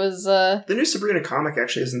 But it was, The new Sabrina comic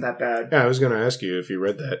actually isn't that bad. Yeah, I was going to ask you if you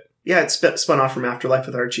read that. Yeah, it's spun off from Afterlife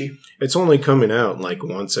with Archie. It's only coming out like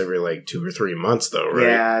once every like 2 or 3 months, though, right?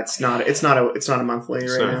 Yeah, it's not a monthly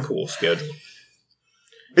It's right not now. a cool schedule.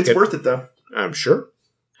 It's It- worth it though. I'm sure.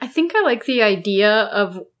 I think I like the idea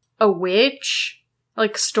of a witch,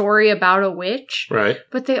 like story about a witch, Right.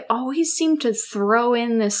 but they always seem to throw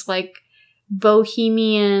in this like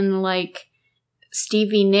bohemian, like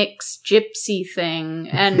Stevie Nicks gypsy thing,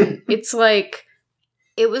 and it's like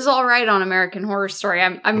it was all right on American Horror Story.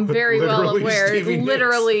 I'm very well Literally aware. Stevie Nicks.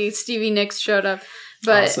 Literally, Stevie Nicks showed up,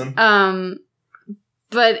 but Awesome.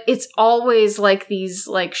 but it's always like these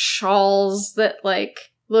like shawls that like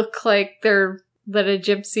look like they're that a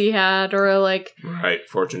gypsy had, or like Right.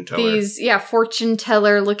 Fortune teller. these fortune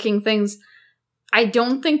teller looking things. I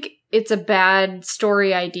don't think it's a bad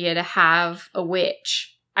story idea to have a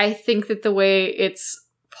witch. I think that the way it's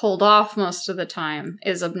pulled off most of the time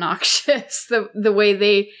is obnoxious. The way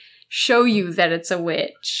they show you that it's a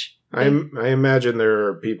witch. I imagine there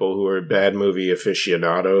are people who are bad movie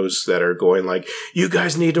aficionados that are going like, you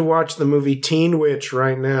guys need to watch the movie Teen Witch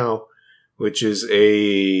right now, which is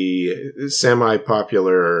a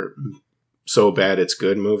semi-popular So Bad It's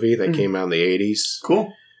Good movie that came out in the 80s.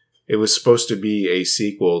 Cool. It was supposed to be a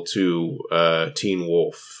sequel to Teen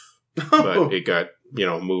Wolf, but it got,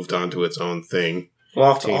 moved on to its own thing. Well,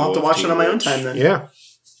 I'll have Teen to Wolf, watch it Teen on my own Witch. time then. Yeah,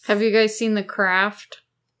 Have you guys seen The Craft?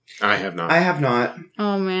 I have not. I have not.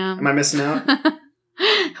 Oh man. Am I missing out?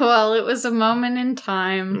 Well, it was a moment in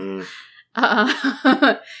time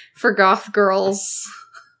Mm. for goth girls.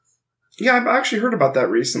 Yeah, I've actually heard about that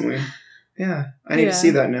recently. Yeah, I need to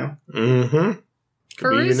see that now. Mm-hmm. Could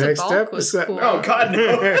be your Veruza next Balk was episode. cool. Oh, God,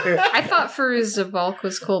 no. I thought Veruza Balk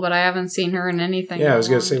was cool, but I haven't seen her in anything. Yeah, in I a was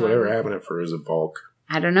going long to say, time. whatever happened to Veruza Balk?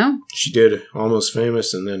 I don't know. She did Almost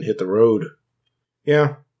Famous and then hit the road.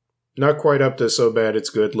 Yeah. not quite up to so bad it's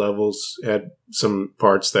good levels. Had some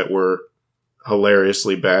parts that were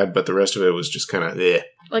hilariously bad, but the rest of it was just kind of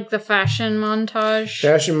Like the fashion montage.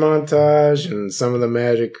 fashion montage and some of the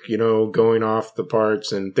magic, going off the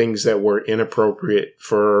parts and things that were inappropriate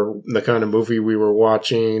for the kind of movie we were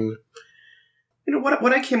watching. You know,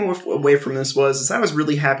 what I came away from this is I was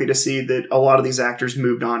really happy to see that a lot of these actors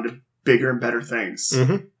moved on to bigger and better things.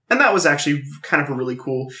 Mm-hmm. And that was actually kind of a really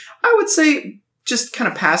cool. I would say, just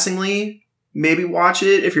kind of passingly, maybe watch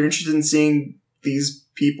it if you're interested in seeing these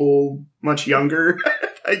people much younger,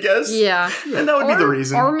 I guess. Yeah. And that would be the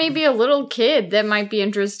reason. Or maybe a little kid that might be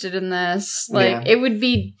interested in this. Like, Yeah. it would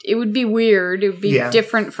be weird. It would be Yeah.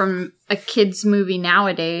 different from a kid's movie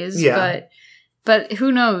nowadays. Yeah. But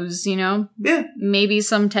who knows, Yeah. Maybe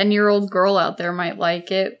some 10-year-old girl out there might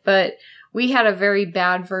like it. But we had a very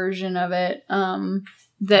bad version of it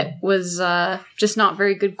that was just not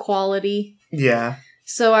very good quality. Yeah.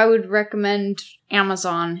 So I would recommend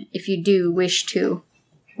Amazon if you do wish to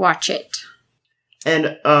watch it.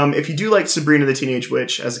 And if you do like Sabrina the Teenage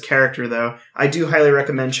Witch as a character, though, I do highly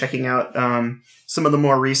recommend checking out some of the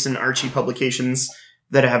more recent Archie publications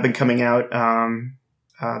that have been coming out.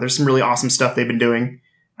 There's some really awesome stuff they've been doing.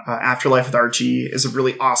 Afterlife with Archie is a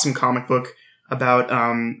really awesome comic book about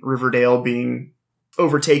Riverdale being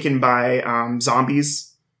overtaken by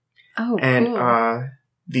zombies. Oh, And cool.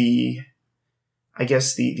 the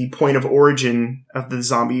point of origin of the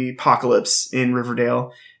zombie apocalypse in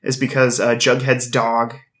Riverdale is because Jughead's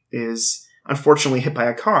dog is unfortunately hit by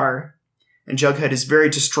a car, and Jughead is very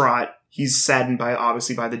distraught. He's saddened by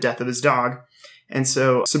the death of his dog. And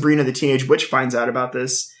so Sabrina the Teenage Witch finds out about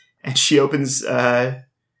this, and she opens the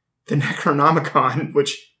Necronomicon,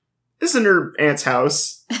 which is in her aunt's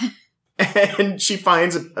house. And she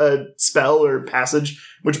finds a spell or passage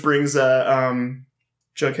which brings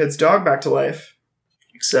Jughead's dog back to life.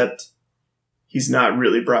 Except he's not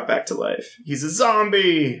really brought back to life. He's a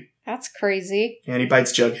zombie! That's crazy. And he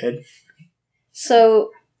bites Jughead.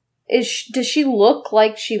 So, does she look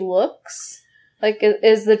like she looks? Like,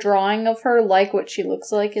 is the drawing of her like what she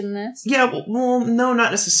looks like in this? Yeah, well, no,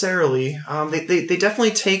 not necessarily. They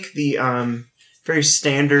definitely take the very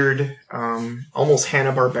standard, almost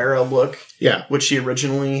Hanna-Barbera look, Yeah. which she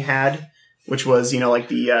originally had, which was, like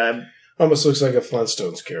the... Almost looks like a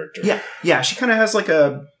Flintstones character. Yeah, she kind of has like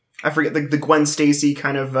I forget, the Gwen Stacy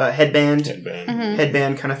kind of headband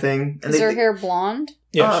Mhm. kind of thing. And Is her hair blonde?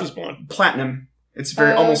 Yeah, she's blonde. Platinum. It's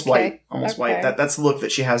very Oh, almost okay. white, Okay. That's the look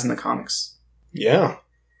that she has in the comics. Yeah.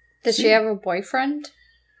 Does she have a boyfriend?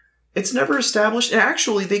 It's never established. And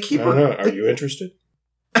actually, they keep I don't know. her. Are you interested?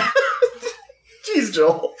 Jeez,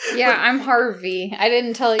 Joel. Yeah, I'm Harvey. I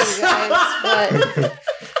didn't tell you guys,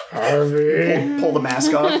 Harvey. Pull the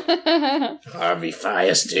mask off. but Harvey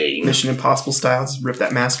Firestein. Mission Impossible style. Just rip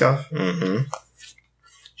that mask off. Mm-hmm.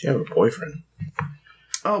 She have a boyfriend.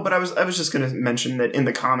 Oh, but I was just going to mention that in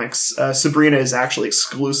the comics, Sabrina is actually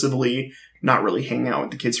exclusively not really hanging out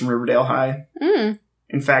with the kids from Riverdale High. Mm.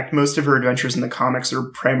 In fact, most of her adventures in the comics are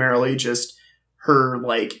primarily just her,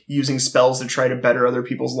 using spells to try to better other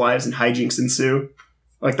people's lives and hijinks ensue.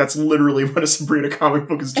 That's literally what a Sabrina comic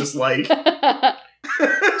book is just like.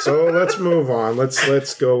 So let's move on.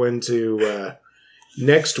 Let's go into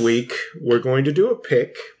next week. We're going to do a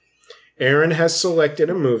pick. Aaron has selected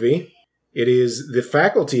a movie. It is The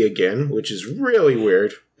Faculty again, which is really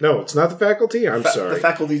weird. No, it's not The Faculty. I'm sorry. The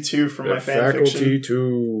Faculty 2 from The my fan Faculty fiction.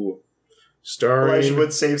 2, starring Elijah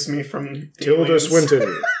Wood saves me from the Tilda aliens.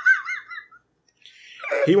 Swinton.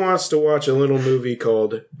 He wants to watch a little movie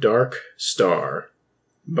called Dark Star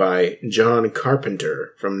by John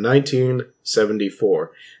Carpenter from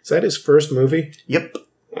 1974. Is that his first movie? Yep.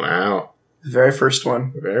 Wow. The very first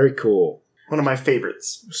one. Very cool. One of my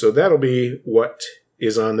favorites. So that'll be what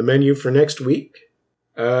is on the menu for next week.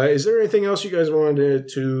 Is there anything else you guys wanted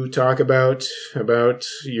to talk about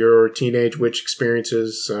your Teenage Witch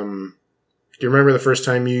experiences? Do you remember the first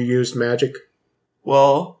time you used magic?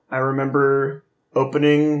 Well, I remember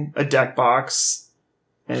opening a deck box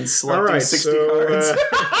and selecting All right, 60 so, cards.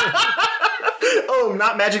 Oh,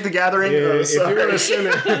 not Magic the Gathering? Oh, if you want to send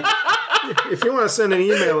if you want to send an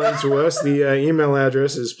email in to us, the email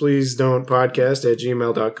address is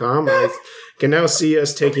pleasedon'tpodcast@gmail.com. I can now see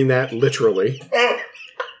us taking that literally.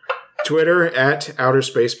 Twitter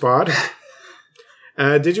 @OuterSpacePod.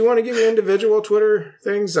 Did you want to give me individual Twitter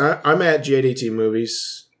things? I'm at JDT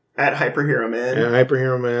Movies. At Hyperhero Man. And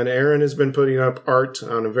Hyperhero Man. Aaron has been putting up art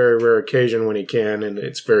on a very rare occasion when he can, and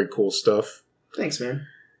it's very cool stuff. Thanks, man.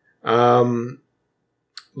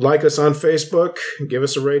 Like us on Facebook. Give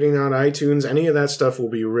us a rating on iTunes. Any of that stuff will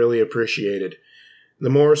be really appreciated. the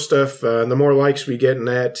more stuff, the more likes we get in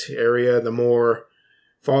that area, the more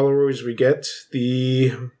followers we get,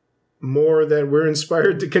 the more that we're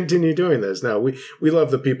inspired to continue doing this. Now, we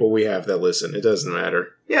love the people we have that listen. It doesn't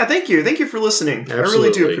matter. Yeah, thank you. Thank you for listening. Absolutely. I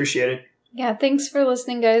really do appreciate it. Yeah, thanks for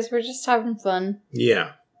listening, guys. We're just having fun.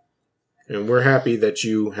 Yeah. And we're happy that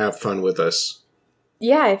you have fun with us.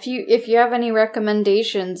 Yeah, if you have any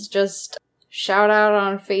recommendations, just shout out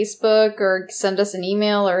on Facebook or send us an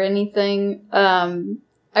email or anything.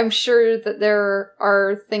 I'm sure that there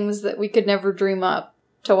are things that we could never dream up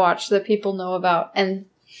to watch that people know about. And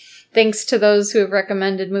thanks to those who have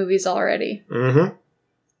recommended movies already. Mm-hmm.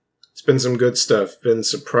 It's been some good stuff. Been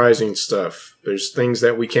surprising stuff. There's things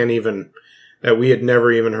that we had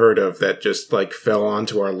never even heard of that just like fell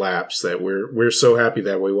onto our laps that we're so happy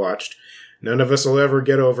that we watched. None of us will ever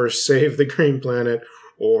get over Save the Green Planet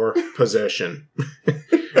or Possession.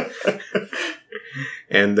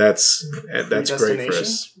 And that's great for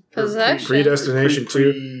us. Possession? Predestination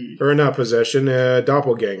 2. Or not Possession,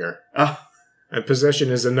 Doppelganger. Oh. And Possession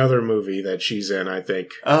is another movie that she's in, I think.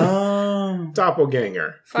 Oh.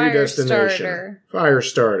 Doppelganger. Predestination.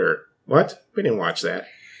 Firestarter. What? We didn't watch that.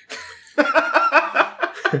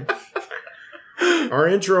 Our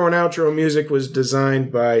intro and outro music was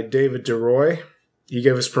designed by David DeRoy. He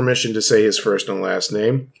gave us permission to say his first and last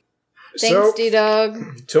name. Thanks,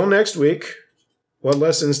 D-Dog. Till next week, what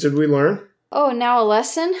lessons did we learn? Oh, now a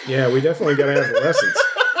lesson? Yeah, we definitely got to have the lessons.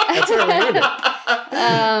 That's how we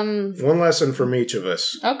end it. One lesson from each of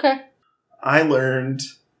us. Okay. I learned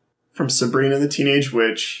from Sabrina the Teenage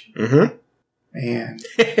Witch. Mm-hmm. Man.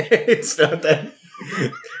 It's not that...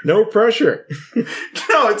 No pressure.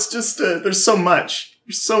 No, it's just, there's so much.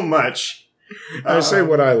 There's so much. I'll say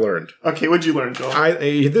what I learned. Okay, what'd you learn, Joel?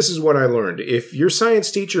 This is what I learned. If your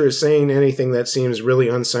science teacher is saying anything that seems really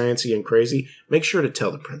unsciency and crazy, make sure to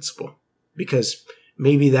tell the principal. Because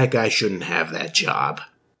maybe that guy shouldn't have that job.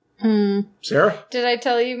 Sarah? Did I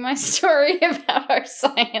tell you my story about our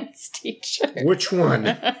science teacher? Which one?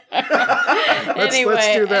 Let's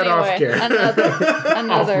do that off camera.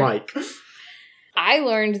 Another. Off mic. I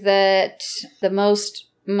learned that the most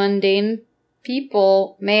mundane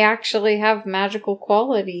people may actually have magical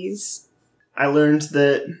qualities. I learned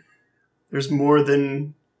that there's more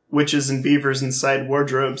than witches and beavers inside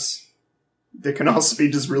wardrobes. There can also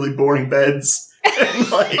be just really boring beds.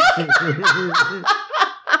 And like,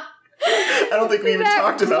 I don't think we even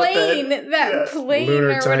talked about that. That plane Lunar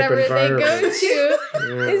or type whatever they environment. go to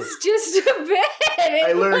is just a bed.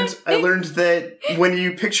 I learned that when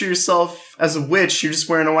you picture yourself as a witch, you're just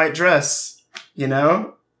wearing a white dress. You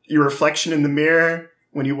know? Your reflection in the mirror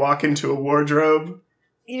when you walk into a wardrobe.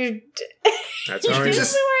 That's how You're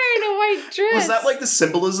just wearing a white dress. Was that like the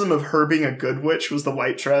symbolism of her being a good witch, was the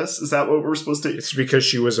white dress? Is that what we're supposed to... It's because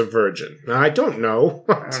she was a virgin. I don't know.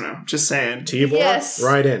 I don't know. Just saying. Tibor, Yes.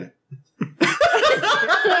 right in.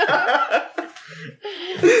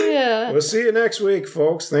 Yeah. We'll see you next week,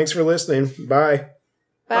 folks. Thanks for listening. Bye.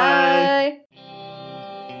 Bye.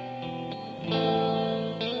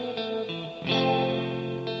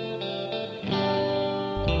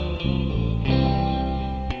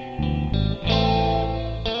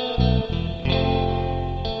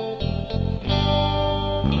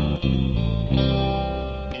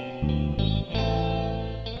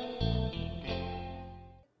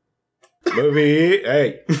 Movie.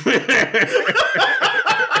 Hey.